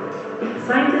asteroid.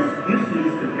 Scientists used to do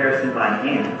this comparison by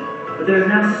hand, but there is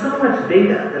now so much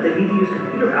data that they need to use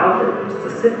computer algorithms to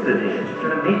sift through the data to try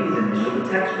to make these initial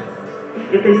detections.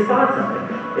 If they spot something,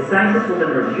 the scientists will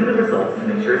then review the results to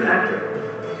make sure it's accurate.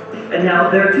 And now,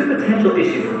 there are two potential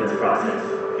issues with this process.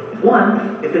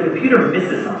 One, if the computer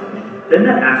misses something, then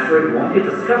that asteroid won't get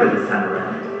discovered this time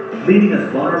around, leaving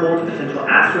us vulnerable to potential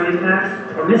asteroid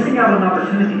impacts or missing out on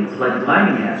opportunities like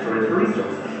mining asteroids for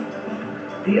resources.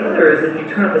 The other is if you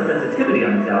turn up the sensitivity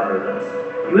on these algorithms,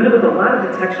 you end up with a lot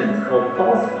of detections called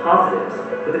false positives,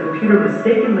 where the computer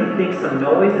mistakenly thinks some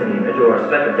noise in the image or a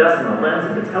speck of dust in the lens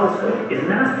of the telescope is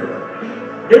an asteroid.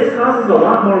 This causes a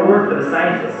lot more work for the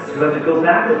scientists who have to go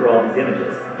back over all these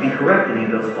images and correct any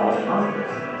of those false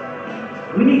positives.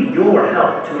 We need your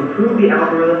help to improve the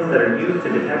algorithms that are used to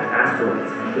detect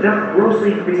asteroids without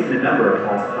grossly increasing the number of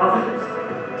false positives.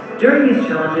 During these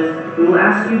challenges, we will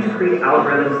ask you to create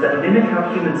algorithms that mimic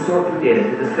how humans sort through data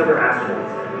to discover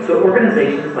asteroids, so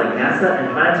organizations like NASA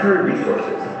and Planetary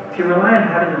Resources can rely on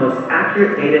having the most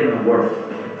accurate data in the world.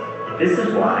 This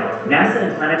is why NASA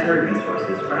and Planetary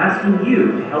Resources are asking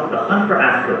you to help the hunt for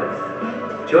asteroids.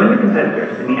 Join the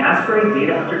competitors in the Asteroid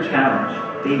Data Hunter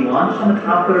Challenge, being launched on the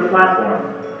TopCoder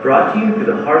platform, brought to you through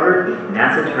the Harvard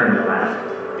NASA Tournament Lab.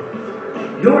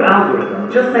 Your algorithm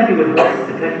just might be what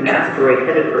helps detect an asteroid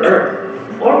headed for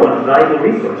Earth, or one of the valuable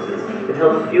resources that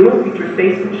helps fuel future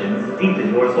space missions deep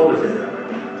into our solar system.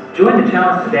 Join the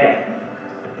challenge today.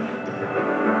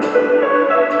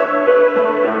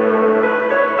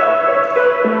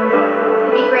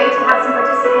 It'd be great to have some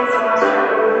participants from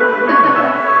Australia.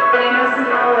 And I know some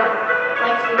people would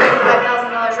like to be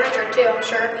 $5,000 richer too, I'm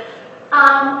sure.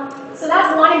 So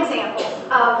that's one example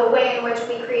of the way in which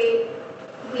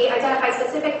we identify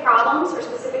specific problems or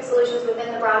specific solutions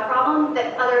within the broad problem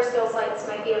that other skill sites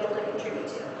might be able to contribute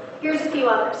to. Here's a few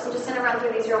others. I'm just going to run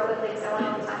through these real quickly because I want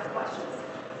to have time for questions.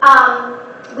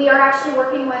 We are actually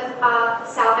working with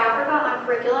South Africa on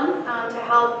curriculum to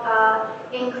help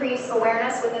increase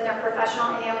awareness within their professional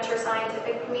and amateur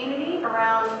scientific community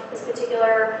around this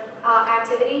particular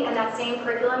activity, and that same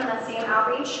curriculum and that same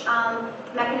outreach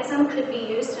mechanism could be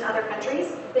used in other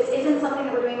countries. This isn't something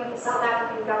that we're doing with the South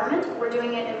African government. We're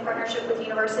doing it in partnership with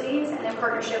universities and in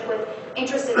partnership with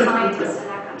interested scientists in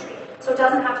that country. So it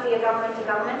doesn't have to be a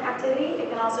government-to-government activity. It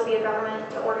can also be a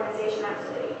government-to-organization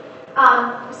activity.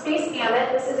 Space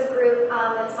Ambit, this is a group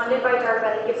that's funded by DARPA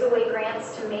that gives away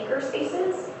grants to maker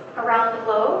spaces around the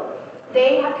globe.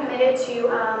 They have committed to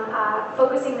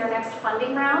focusing their next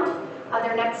funding round,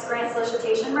 their next grant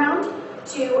solicitation round,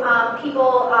 to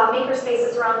people, maker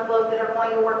spaces around the globe that are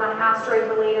going to work on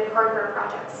asteroid-related hardware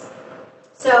projects.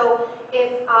 So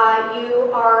if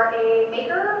you are a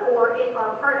maker or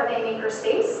are part of a maker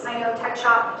space, I know Tech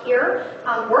Shop here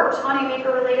worked on a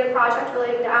maker-related project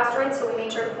related to asteroids, so we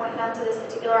made sure to point them to this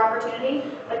particular opportunity,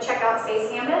 but check out Space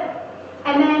Ambit.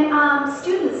 And then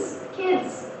students,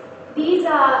 kids, these,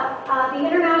 the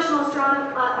International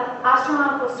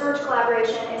Astronomical Search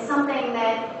Collaboration is something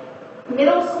that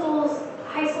middle schools,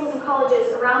 high schools, and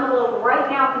colleges around the globe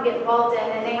right now can get involved in,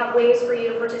 and they have ways for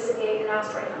you to participate in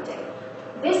asteroid hunting.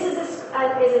 This is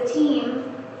a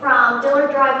team from Dillard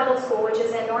Drive Middle School, which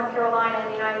is in North Carolina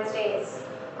in the United States.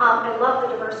 I love the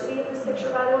diversity of this picture,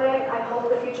 by the way. I hope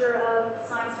the future of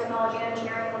science, technology, and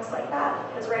engineering looks like that,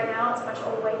 because right now it's a bunch of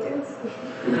old white dudes.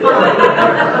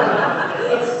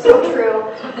 It's so true.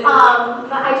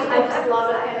 But I just love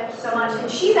that image so much. And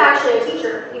she's actually a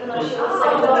teacher, even though she looks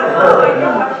like a daughter.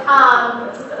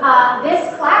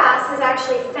 This class has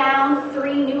actually found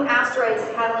 3 new asteroids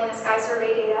at Catalina Sky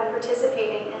Survey data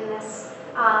participating in this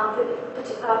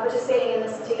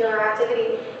particular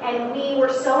activity, and we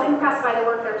were so impressed by the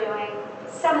work they're doing.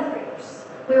 7th graders.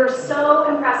 We were so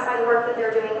impressed by the work that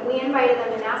they're doing that we invited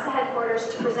them to NASA headquarters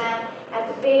to present at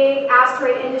the big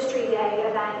Asteroid Industry Day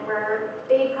event, where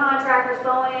big contractors,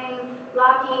 Boeing,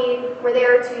 Lockheed, were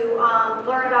there to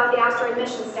learn about the asteroid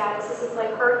mission status. This is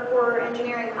like hardcore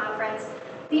engineering conference.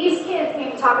 These kids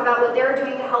came to talk about what they're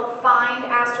doing to help find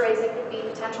asteroids that could be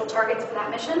potential targets for that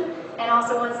mission, and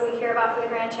also ones that we care about for the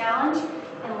Grand Challenge.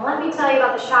 And let me tell you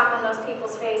about the shock on those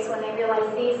people's face when they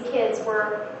realized these kids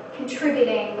were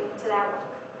contributing to that work.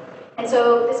 And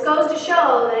so this goes to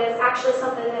show that it's actually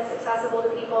something that's accessible to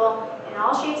people in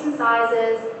all shapes and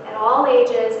sizes, at all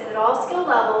ages, and at all skill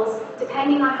levels,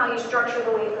 depending on how you structure the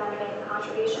way for them to make a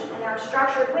contribution. And there are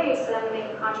structured ways for them to make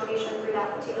a contribution through that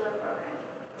particular program.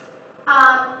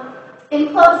 In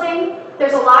closing,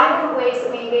 there's a lot of different ways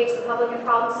that we engage the public in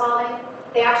problem solving.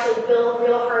 They actually build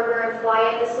real hardware and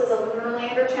fly it. This was a lunar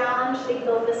lander challenge. They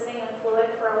built this thing and flew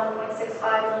it for a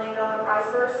 $1.65 million prize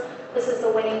purse. This is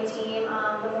the winning team,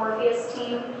 the Morpheus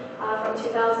team from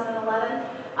 2011.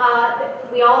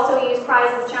 We also use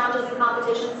prizes, challenges, and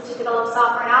competitions to develop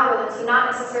software and algorithms, so not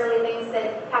necessarily things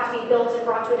that have to be built and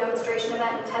brought to a demonstration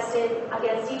event and tested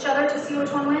against each other to see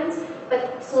which one wins,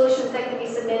 but solutions that can be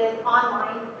submitted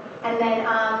online and then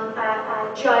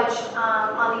judged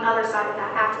on the other side of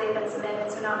that after they've been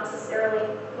submitted, so not necessarily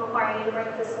requiring you to bring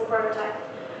a physical prototype.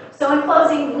 So in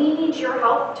closing, we need your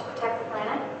help to protect the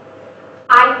planet.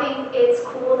 I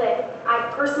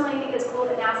personally think it's cool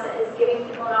that NASA is giving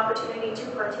people an opportunity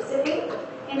to participate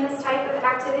in this type of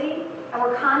activity, and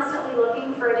we're constantly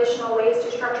looking for additional ways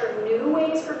to structure new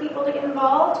ways for people to get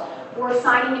involved. We're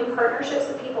signing new partnerships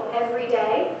with people every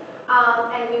day,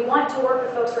 and we want to work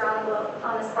with folks around the globe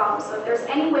on this problem. So if there's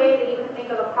any way that you can think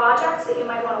of a project that you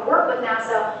might want to work with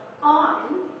NASA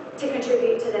on to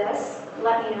contribute to this,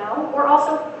 let me know. Or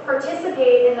also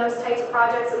participate in those types of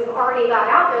projects that we've already got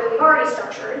out there, that we've already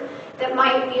structured, that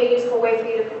might be a useful way for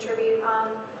you to contribute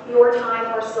your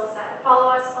time or skill set. Follow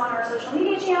us on our social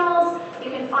media channels. You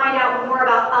can find out more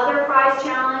about other prize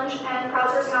challenge and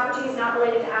crowdsourcing opportunities not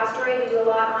related to Asteroid. We do a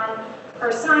lot on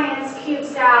Earth science,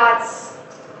 CubeSats,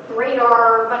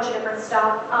 radar, a bunch of different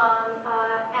stuff,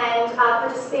 and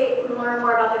participate and learn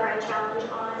more about the Grand Challenge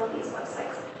on these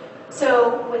websites.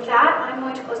 So with that, I'm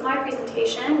going to close my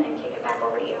presentation and kick it back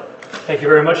over to you. Thank you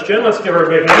very much, Jen. Let's give her a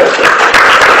big hand.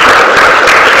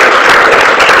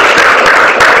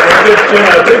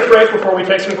 Jen, a brief break before we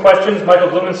take some questions. Michael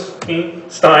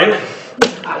Blumenstein,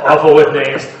 awful with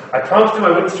names. I promised him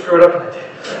I wouldn't screw it up.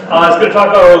 Is going to talk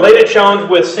about a related challenge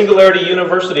with Singularity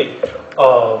University.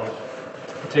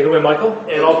 Take it away, Michael,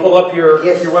 and I'll pull up your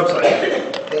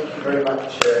website. Thank you very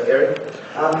much, Eric.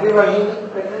 Can everyone hear me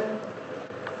right now?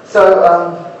 So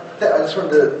I just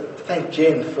wanted to thank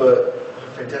Jen for a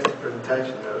fantastic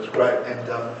presentation. That was great, and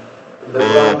the what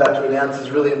I'm about to announce is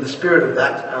really in the spirit of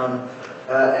that,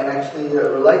 and actually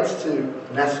relates to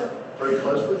NASA very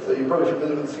closely. So you're probably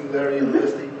familiar with Singularity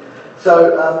University.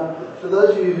 So for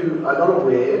those of you who are not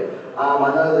aware,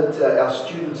 I know that our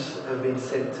students have been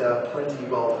sent plenty,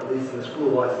 well, at least in the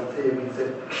School of ICT, have been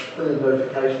sent plenty of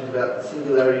notifications about the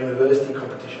Singularity University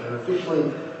competition, and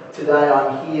officially today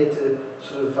I'm here to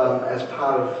sort of, as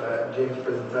part of Jen's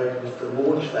presentation, is to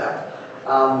launch that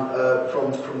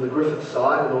from the Griffith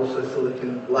side and also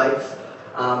Silicon Lakes,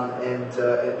 and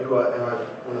I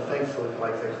want to thank Silicon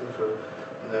Lakes actually for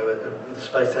the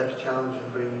Space Apps Challenge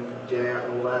and bringing Jen out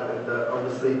and all that, and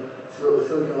obviously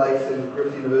Silicon Lakes and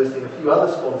Griffith University and a few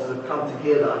other sponsors have come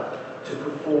together to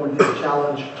put forward this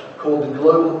challenge called the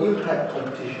Global Impact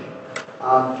Competition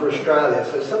for Australia.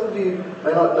 So some of you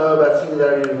may not know about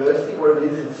Singularity University. What it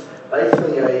is, it's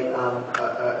basically a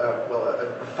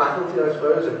faculty, I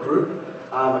suppose, a group,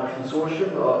 a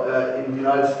consortium in the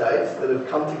United States that have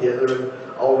come together, and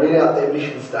I'll read out their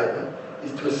mission statement,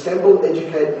 is to assemble,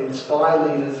 educate and inspire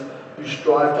leaders who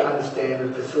strive to understand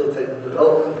and facilitate the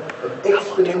development of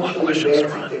exponentially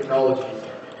advancing technologies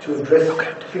to address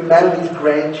humanity's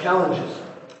grand challenges.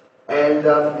 And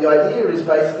the idea is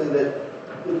basically that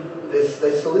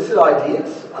they solicit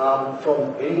ideas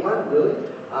from anyone, really.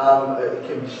 It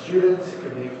can be students, it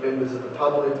can be members of the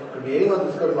public, it could be anyone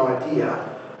that's got an idea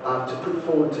to put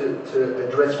forward to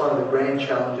address one of the grand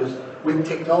challenges with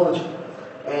technology.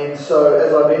 And so,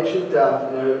 as I mentioned,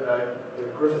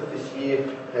 Griffith this year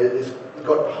has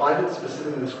got behind it,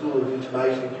 specifically the School of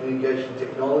Information and Communication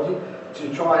Technology,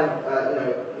 to try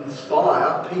and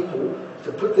inspire people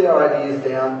to put their ideas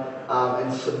down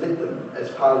and submit them as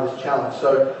part of this challenge.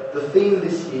 So the theme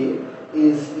this year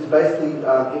is basically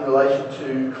in relation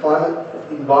to climate,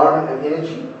 environment and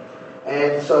energy.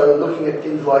 And so looking at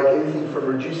things like anything from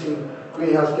reducing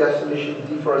greenhouse gas emissions,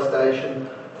 deforestation,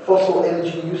 fossil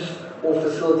energy use, or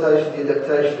facilitation of the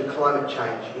adaptation to climate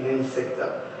change in any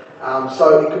sector.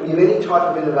 So it could be of any type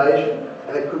of innovation,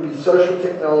 and it could be social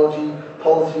technology,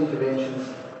 policy interventions,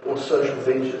 or social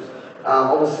ventures.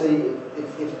 Obviously,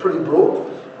 it's pretty broad,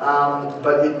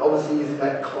 but it obviously is in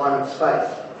that climate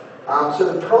space.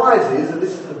 So the prize is, and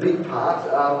this is the big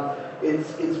part,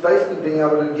 it's basically being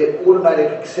able to get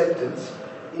automatic acceptance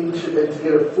and to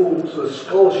get a full sort of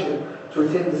scholarship to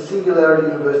attend the Singularity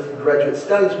University Graduate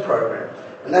Studies Program.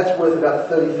 And that's worth about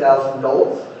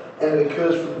 $30,000. and it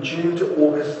occurs from June to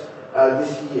August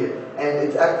this year. And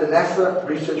it's at the NASA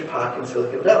Research Park in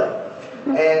Silicon Valley.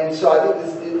 And so I think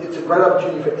it's a great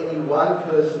opportunity for any one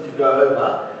person to go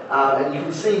over. And you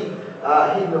can see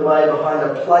hidden away behind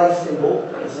a play symbol,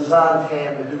 Suzanne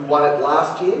Tam, who won it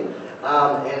last year,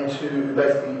 and who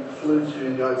basically flew to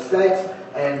the United States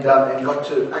and got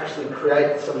to actually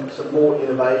create some more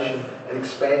innovation and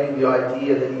expanding the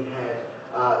idea that he had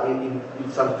in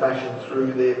some fashion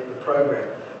through the program.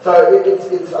 So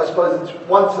it's I suppose it's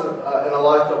once in a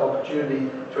lifetime opportunity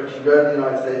to actually go to the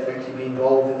United States and actually be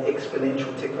involved in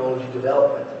exponential technology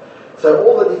development. So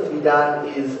all that needs to be done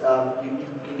is you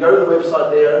can go to the website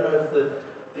there. I don't know if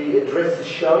the address is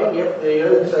showing. Yep, there you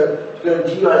go. So you go to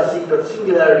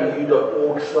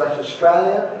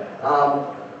gic.singularityU.org/Australia.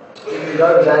 You can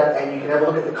go to that and you can have a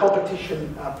look at the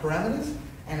competition parameters,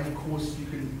 and of course you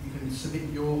can submit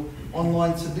your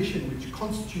online submission, which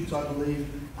constitutes, I believe,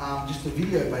 just a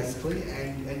video basically,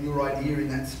 and your idea in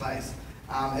that space.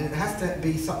 And it has to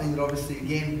be something that obviously,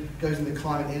 again, goes in the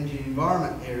climate, energy and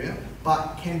environment area,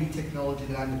 but can be technology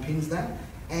that underpins that.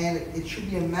 And it should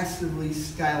be a massively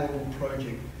scalable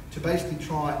project to basically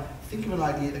try think of an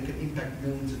idea that can impact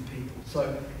millions of people.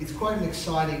 So it's quite an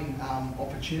exciting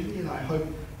opportunity, and I hope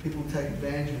people take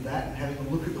advantage of that and having a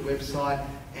look at the website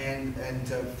and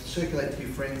circulate to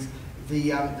your friends.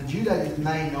 The due date is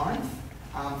May 9th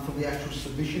for the actual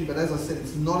submission, but as I said,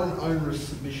 it's not an onerous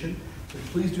submission, so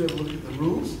please do have a look at the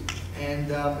rules, and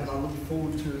I look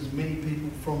forward to as many people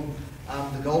from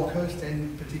the Gold Coast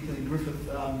and particularly Griffith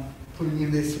putting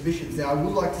in their submissions. Now, I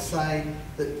would like to say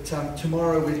that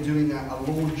tomorrow we're doing a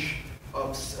launch,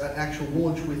 an actual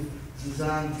launch with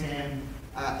Suzanne Tam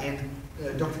and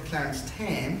Dr. Clarence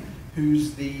Tam,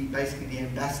 who's basically the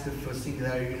ambassador for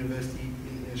Singularity University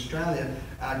in Australia,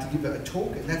 to give a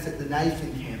talk, and that's at the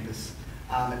Nathan campus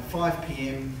at 5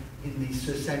 p.m. in the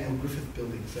Sir Samuel Griffith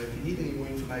building. So if you need any more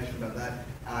information about that,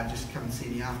 just come and see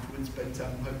me afterwards, but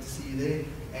hope to see you there.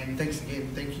 And thanks again,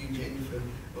 thank you, Jen, for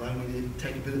allowing me to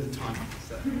take a bit of the time.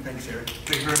 So thanks, Eric.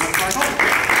 Thank you very much, Michael.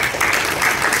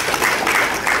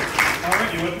 All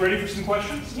right, you ready for some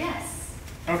questions? Yes.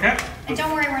 Okay. And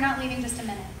don't worry, we're not leaving just a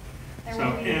minute.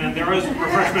 And there is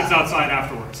refreshments outside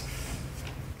afterwards.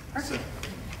 Perfect. So.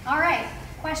 All right,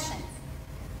 questions?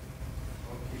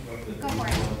 Go for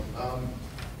it.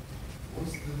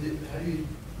 How do you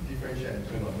differentiate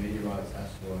between like meteorites,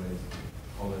 asteroids,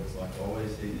 comets? Like I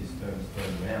always see these terms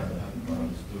thrown around, but I haven't quite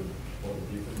understood what the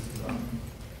differences are.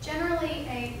 Generally,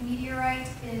 a meteorite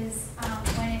is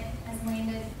when it has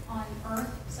landed on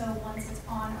Earth. So once it's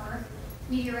on Earth,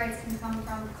 meteorites can come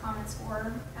from comets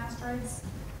or asteroids,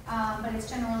 but it's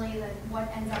generally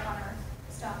what ends up on Earth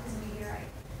stuff is a meteorite.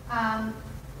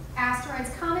 Asteroids,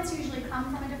 comets usually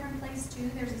come from a different place too.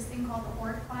 There's this thing called the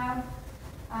Oort cloud.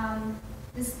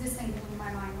 This thing blew my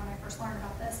mind when I first learned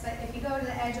about this. But if you go to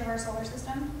the edge of our solar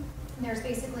system, there's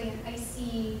basically an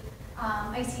icy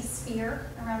sphere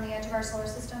around the edge of our solar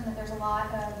system. That there's a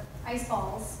lot of ice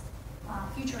balls,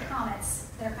 future comets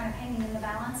that are kind of hanging in the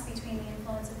balance between the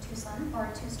influence of two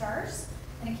stars.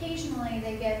 And occasionally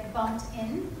they get bumped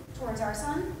in towards our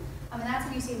sun. And that's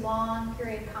when you see long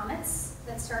period comets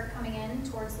that start coming in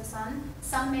towards the sun.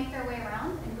 Some make their way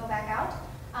around and go back out.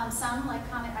 Some, like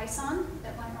Comet Ison,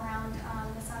 that went around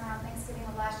the sun around Thanksgiving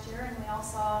of last year, and we all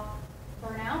saw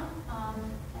burn out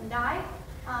and die.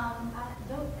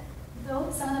 Though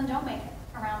some of them don't make it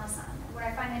around the sun. What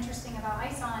I find interesting about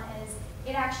Ison is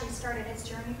it actually started its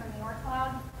journey from the Oort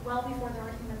cloud well before there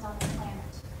were humans on this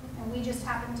planet. And we just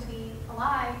happened to be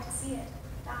alive to see it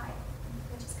die,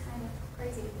 which is kind of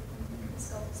crazy in the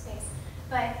scope of space.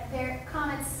 But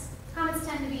comets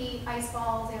tend to be ice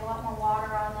balls. They have a lot more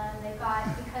water on them.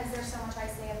 Because there's so much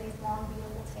ice, they have these long,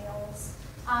 beautiful tails.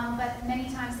 But many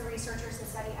times the researchers that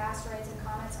study asteroids and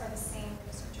comets are the same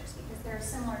researchers because they're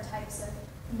similar types of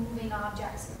moving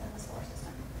objects within the solar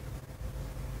system.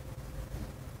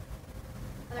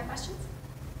 Other questions?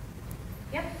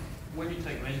 Yep. When you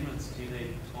take measurements, do you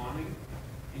need timing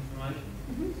information?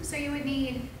 Mm-hmm. So you would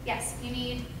need, you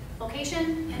need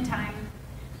location and time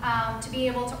to be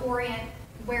able to orient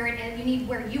where it is. You need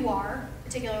where you are,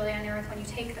 particularly on the Earth when you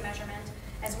take the measurement,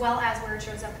 as well as where it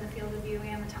shows up in the field of view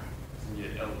and the time. And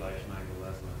your elevation angle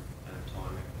and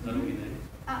timing. Is that all you need?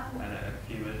 And a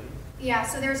few measurements? Yeah,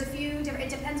 so there's a few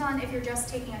different, it depends on if you're just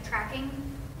taking a tracking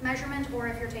measurement or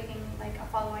if you're taking like a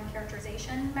following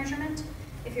characterization measurement.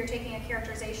 If you're taking a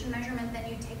characterization measurement, then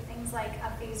you take things like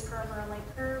a phase curve or a light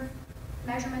curve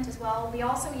measurement as well. We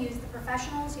also use, the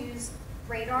professionals use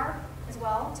radar as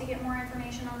well to get more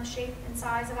information on the shape and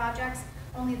size of objects.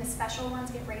 Only the special ones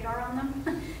get radar on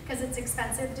them because it's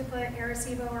expensive to put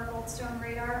Arecibo or Goldstone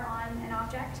radar on an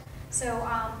object. So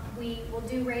we will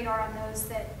do radar on those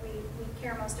that we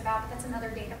care most about, but that's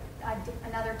another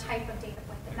another type of data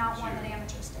point, but not one that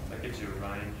amateurs do. That gives you a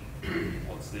range.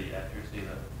 What's the accuracy of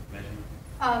that measurement?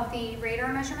 Of the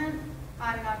radar measurement,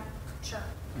 I'm not sure.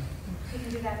 We can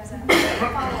do that as a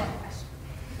follow-up question.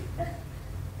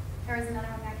 There was another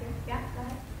one back here. Yeah, go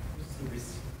ahead. What's the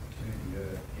risk to the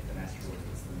Earth if an asteroid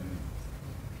hits the moon?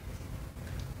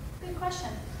 Good question.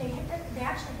 They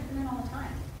actually hit the moon all the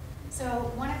time.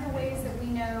 So one of the ways that we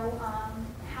know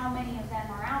how many of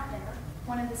them are out there,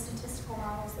 one of the statistical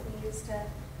models that we use to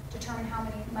determine how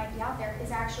many might be out there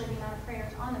is actually the amount of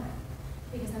craters on the moon.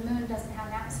 Because the moon doesn't have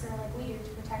an atmosphere like we do to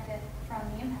protect it from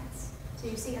the impacts. So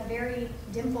you see a very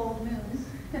dimpled moon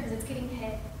because it's getting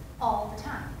hit all the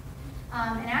time.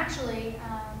 And actually,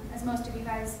 as most of you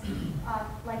guys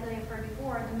likely have heard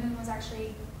before, the moon was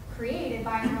actually created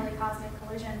by an early cosmic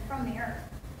collision from the Earth.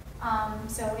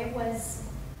 So it was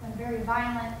a very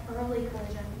violent early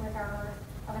collision with our Earth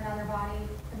of another body.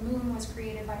 The moon was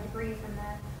created by debris from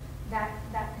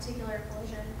that particular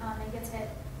collision and gets hit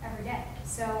every day.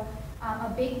 So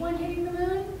a big one hitting the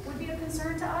moon would be a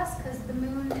concern to us because the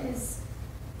moon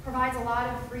provides a lot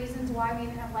of reasons why we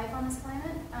even have life on this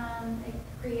planet. It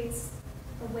creates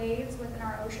the waves within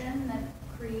our ocean that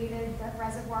created the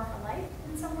reservoir for life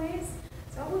in some ways.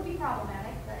 So it would be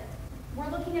problematic, but we're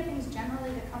looking at things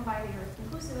generally that come by the Earth.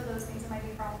 Inclusive of those things that might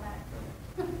be problematic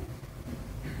for you.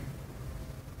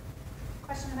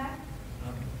 Question in the back?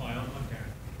 Hi, I'm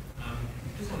Karen.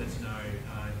 Just wanted to know,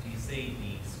 do you see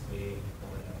the square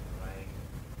kilometre array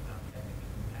having an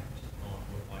impact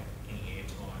on any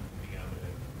airtime being able to?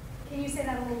 Can you say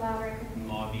that a little louder? The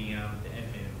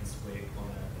advent of the square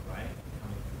kilometre array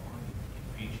coming to mind in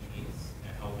future years,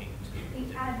 helping to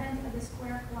The advent of the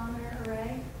square kilometre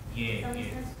array? Yeah,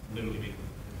 literally the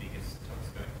biggest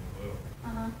telescope in the world.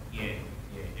 Yeah,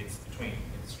 it's between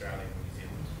Australia and New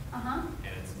Zealand,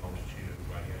 and it's a multitude of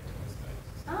radio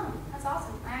telescopes. Oh, that's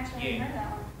awesome. I actually haven't heard that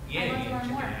one. Yeah, I'd love to learn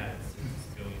check more. it out. It's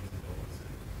billions of dollars.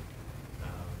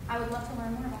 I would love to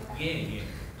learn more about that. Yeah.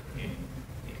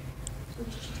 We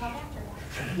should talk after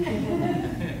that.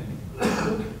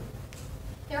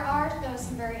 There are, though,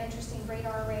 some very interesting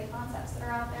radar array concepts that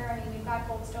are out there. I mean, we've got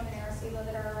Goldstone and Arecibo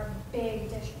that are big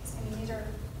dishes. I mean, these are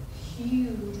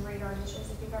huge radar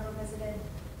dishes if you've ever visited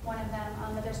one of them.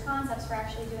 But there's concepts for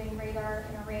actually doing radar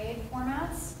in array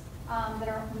formats that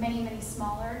are many, many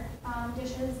smaller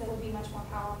dishes that would be much more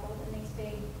powerful than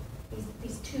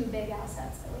these two big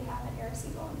assets that we have at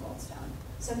Arecibo and Goldstone.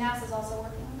 So NASA's also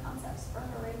working on concepts for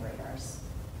array radars.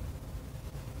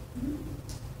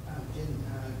 Jen,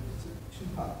 it's a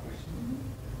two-part question.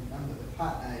 The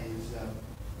part A is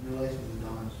in relation to the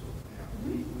dinosaurs. Now,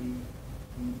 we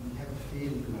have a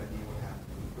fairly good idea what happened.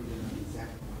 We probably don't know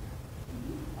exactly what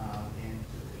happened. And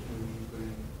we've got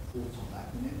any thoughts on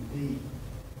that. And B,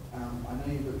 I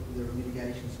know there are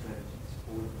mitigation strategies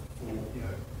for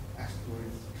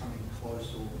asteroids coming close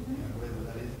or whatever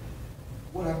that is.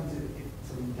 What happens if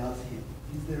something does hit?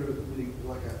 Is there a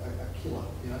killer?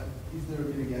 Is there a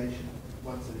mitigation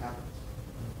once it happens?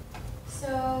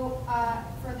 So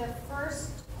for the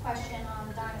first question on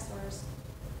the dinosaurs,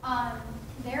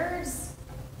 there's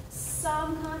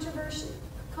some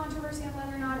controversy on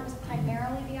whether or not it was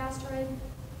primarily the asteroid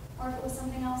or if it was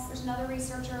something else. There's another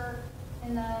researcher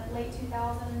in the late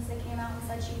 2000s that came out and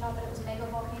said she thought that it was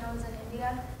megavolcanoes in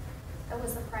India that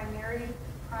was the primary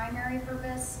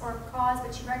purpose or cause,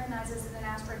 but she recognizes that an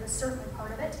asteroid was certainly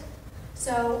part of it.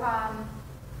 So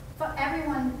but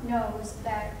everyone knows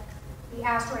that the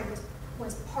asteroid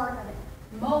was part of it.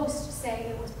 Most say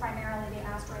it was primarily the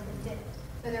asteroid that did it,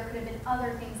 but there could have been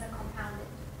other things that compounded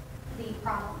the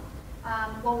problem.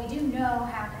 What we do know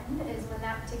happened is when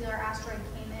that particular asteroid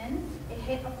came in, it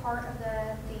hit a part of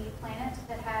the planet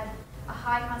that had a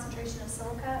high concentration of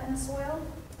silica in the soil.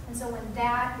 And so when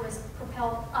that was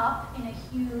propelled up in a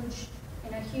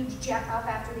huge jet up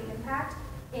after the impact,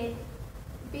 it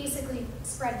basically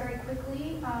spread very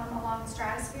quickly along the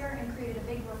stratosphere and created a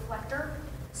big reflector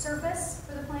surface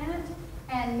for the planet,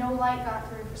 and no light got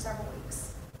through for several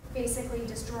weeks, basically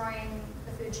destroying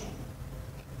the food chain.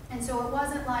 And so it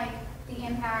wasn't like the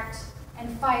impact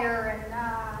and fire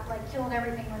and killed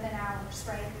everything within hours,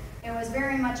 right? It was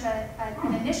very much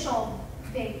an initial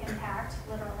big impact,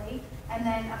 literally, and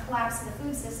then a collapse of the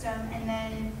food system, and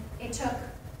then it took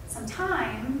some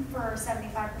time for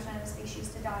 75% of the species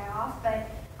to die off, but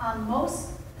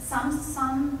some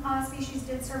species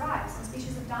did survive. Some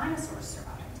species of dinosaurs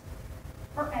survived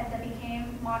that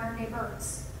became modern-day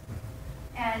birds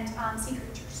and sea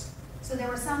creatures. So there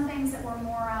were some things that were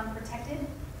more protected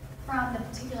from the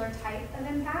particular type of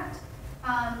impact.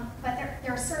 But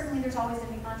there's always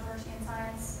going to be controversy in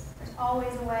science. There's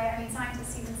always a way, I mean,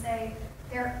 scientists even say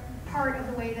part of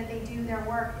the way that they do their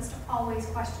work is to always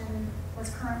question what's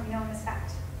currently known as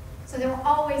fact. So there will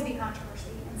always be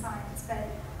controversy in science, but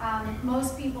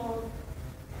most people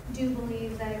do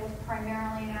believe that it was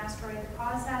primarily an asteroid that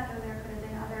caused that, though there could have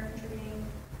been other contributing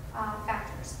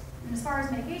factors. And as far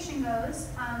as mitigation goes,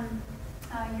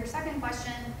 your second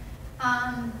question,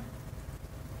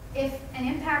 if an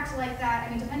impact like that, I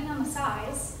mean, depending on the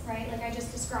size, right, like I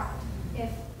just described, if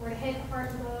we're to hit a part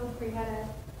of the globe where you had a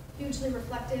hugely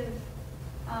reflective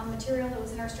material that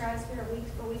was in our stratosphere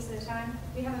for weeks at a time,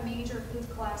 we have a major food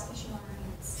collapse issue on our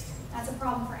hands. That's a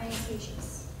problem for any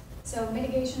species. So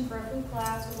mitigation for a food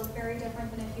collapse would look very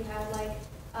different than if you had like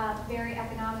a very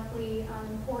economically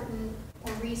important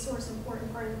or resource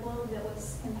important part of the globe that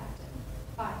was impacted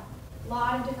by a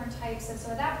lot of different types of,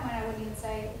 so at that point I wouldn't even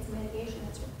say it's mitigation,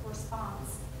 it's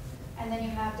response. And then you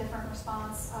have different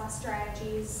response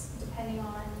strategies depending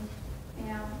on, you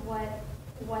know, what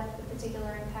the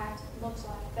particular impact looks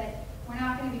like. But we're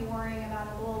not going to be worrying about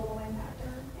a global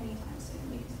impactor anytime soon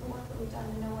because the work that we've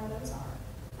done to know where those are.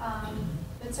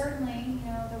 But certainly, you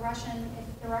know, if the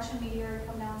Russian meteor had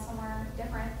come down somewhere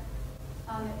different,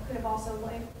 it could have also,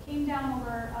 it came down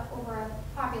over a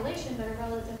population, but a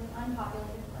relatively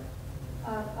unpopulated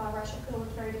part of Russia. It could have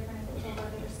looked very different if it was over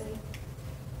a bigger city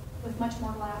with much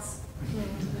more glass.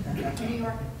 New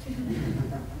York.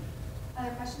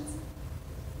 Other questions?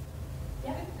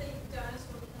 Yeah. With the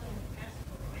dinosaur killing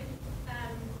asteroid,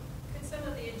 could some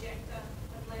of the ejecta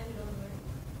have landed on the moon?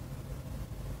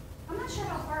 I'm not sure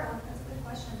how far it went. That's a good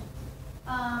question.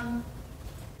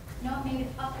 No, it made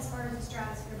it up as far as the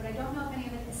stratosphere, but I don't know if any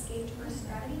of it escaped Earth's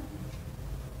gravity.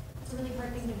 It's a really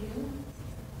hard thing to do.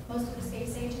 Most of the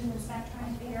space age has been spent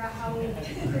trying to figure out how we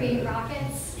create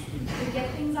rockets to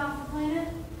get things off the planet.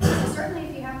 So certainly,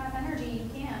 if you have enough energy, you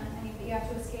can. I mean, but you have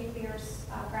to escape the Earth's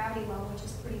gravity well, which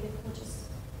is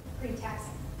pretty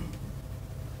taxing.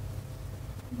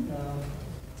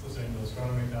 Listening to the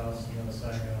astronomy class, you know,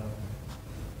 saying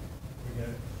we get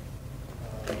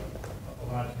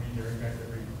a large meteor impact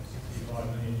every 65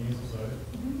 million years or so.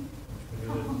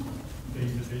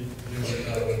 Which would be to do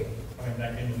with coming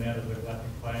back in and out of the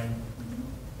galactic plane,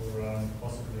 or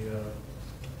possibly it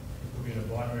could be in a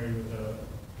binary with a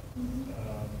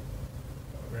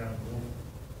round dwarf.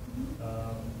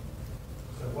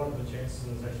 So what are the chances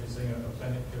of actually seeing a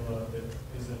planet killer that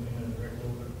isn't in a direct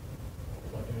orbit,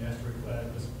 like in the asteroid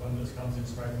cloud, just one that comes in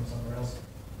straight from somewhere else?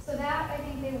 So that, I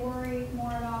think they worry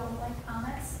more about with like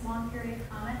comets, long period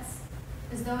comets,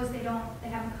 because those they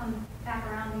haven't come back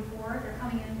around before, they're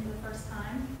coming in for the first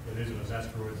time. Yeah, these are those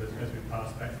asteroids as we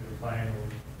pass back through the plane or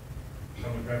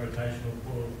from a gravitational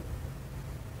pull.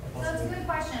 So that's a good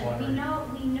question. We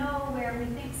know where we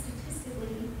think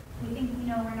statistically, we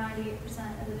know where 98%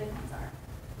 of the big ones are.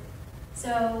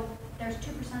 So there's 2%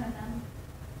 of them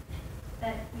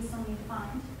that we still need to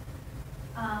find.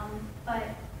 But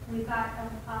we've got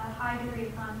a high degree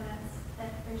of confidence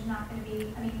that there's not going to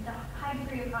be, I mean, the high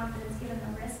degree of confidence given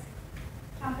the risk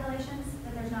calculations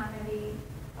that there's not going to be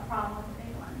a problem with the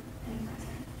big one anytime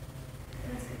soon. So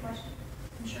that's a good question.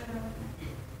 I'm sure they're looking at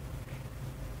it.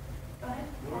 Go ahead.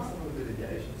 What are some of the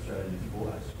mitigation strategies for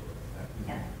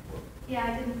asteroids? Yeah,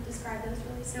 I didn't describe those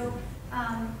really. So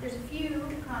there's a few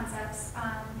concepts.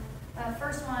 The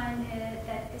first one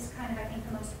that is kind of, I think,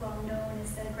 the most well known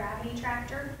is the gravity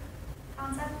tractor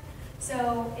concept.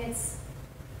 So it's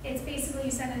basically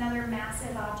you send another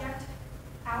massive object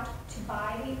out to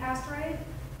buy the asteroid,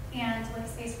 and like a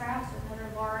spacecraft, so another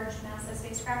large, massive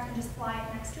spacecraft, and just fly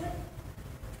it next to it.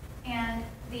 And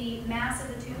the mass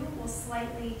of the two will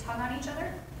slightly tug on each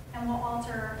other, and will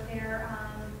alter their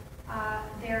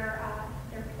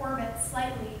orbit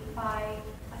slightly by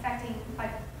affecting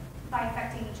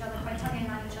each other, by tugging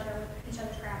on each other with each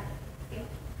other's gravity field.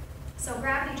 So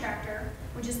gravity tractor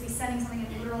would just be sending something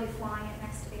and literally flying it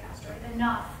next to the asteroid,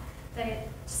 enough that it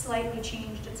slightly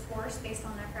changed its course based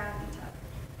on that gravity tug.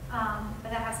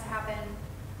 But that has to happen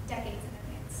decades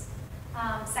in advance.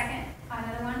 Second,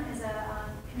 another one is a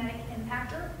kinetic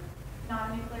impactor,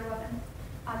 not a nuclear weapon.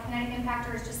 A kinetic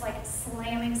impactor is just like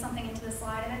slamming something into the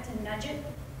side of it to nudge it.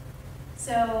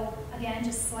 So again,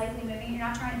 just slightly moving. You're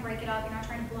not trying to break it up, you're not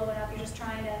trying to blow it up, you're just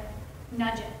trying to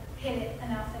nudge it, hit it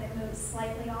enough that it moves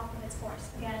slightly off of its course.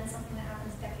 Again, something that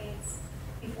happens decades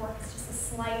before. It's just a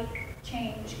slight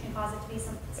change can cause it to be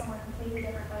somewhere completely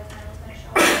different by the time it's going to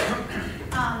show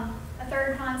up. A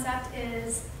third concept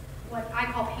is what I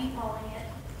call paintballing it,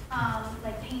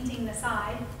 like painting the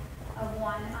side of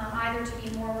one, either to be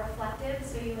more reflective,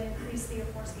 so you increase the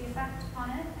Jaworski effect on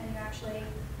it, and you actually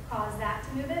cause that to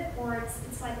move it, or it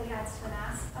slightly adds to the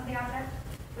mass of the object,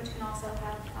 which can also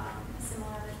have a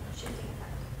similar shifting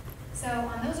effect.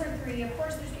 So those are three. Of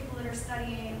course, there's people that are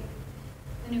studying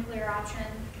the nuclear option,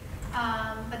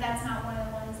 but that's not one of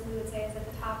the ones that we would say is at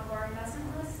the top of our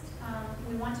investment list.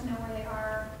 We want to know where they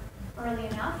are early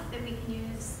enough that we can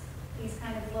use these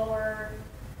kind of lower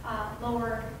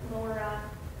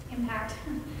impact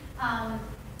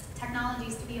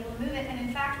technologies to be able to move it. And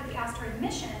in fact, with the asteroid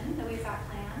mission that we've got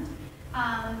planned,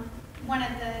 one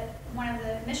of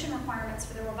the mission requirements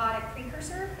for the robotic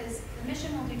precursor is the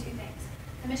mission will do two things.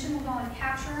 The mission will go and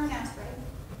capture an asteroid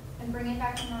and bring it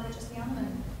back from orbit just beyond the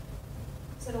moon.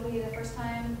 So it'll be the first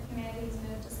time humanity's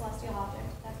moved a celestial object.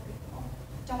 That's pretty cool.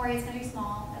 Don't worry, it's going to be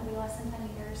small. It'll be less than 10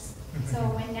 meters. So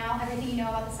when now everything you know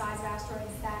about the size of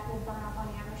asteroids, that will burn up on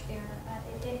the atmosphere.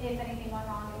 If anything went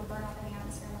wrong, it will burn up in the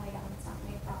atmosphere on the way down. It's not going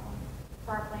to be a problem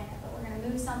for our planet. But we're going to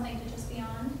move something to just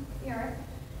beyond the Earth,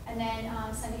 and then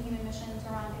send a human mission to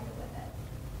rendezvous with it.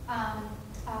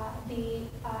 The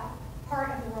part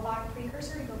of the robotic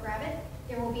precursor, to go grab it,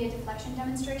 there will be a deflection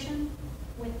demonstration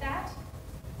with that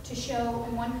to show,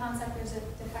 in one concept, there's a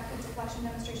deflection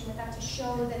demonstration with that to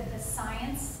show that the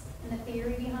science and the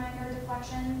theory behind our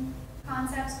deflection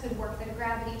concepts could work, that a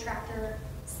gravity tractor,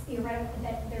 theoretically,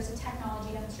 that there's a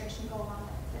technology demonstration to go along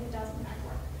with it, that it does in fact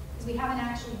work. Because we haven't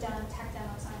actually done tech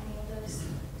demos on any of those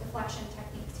deflection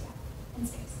techniques yet in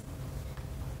space.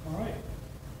 All right.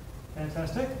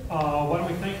 Fantastic. Why don't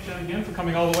we thank Jen again for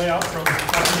coming all the way out from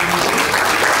Washington, D.C.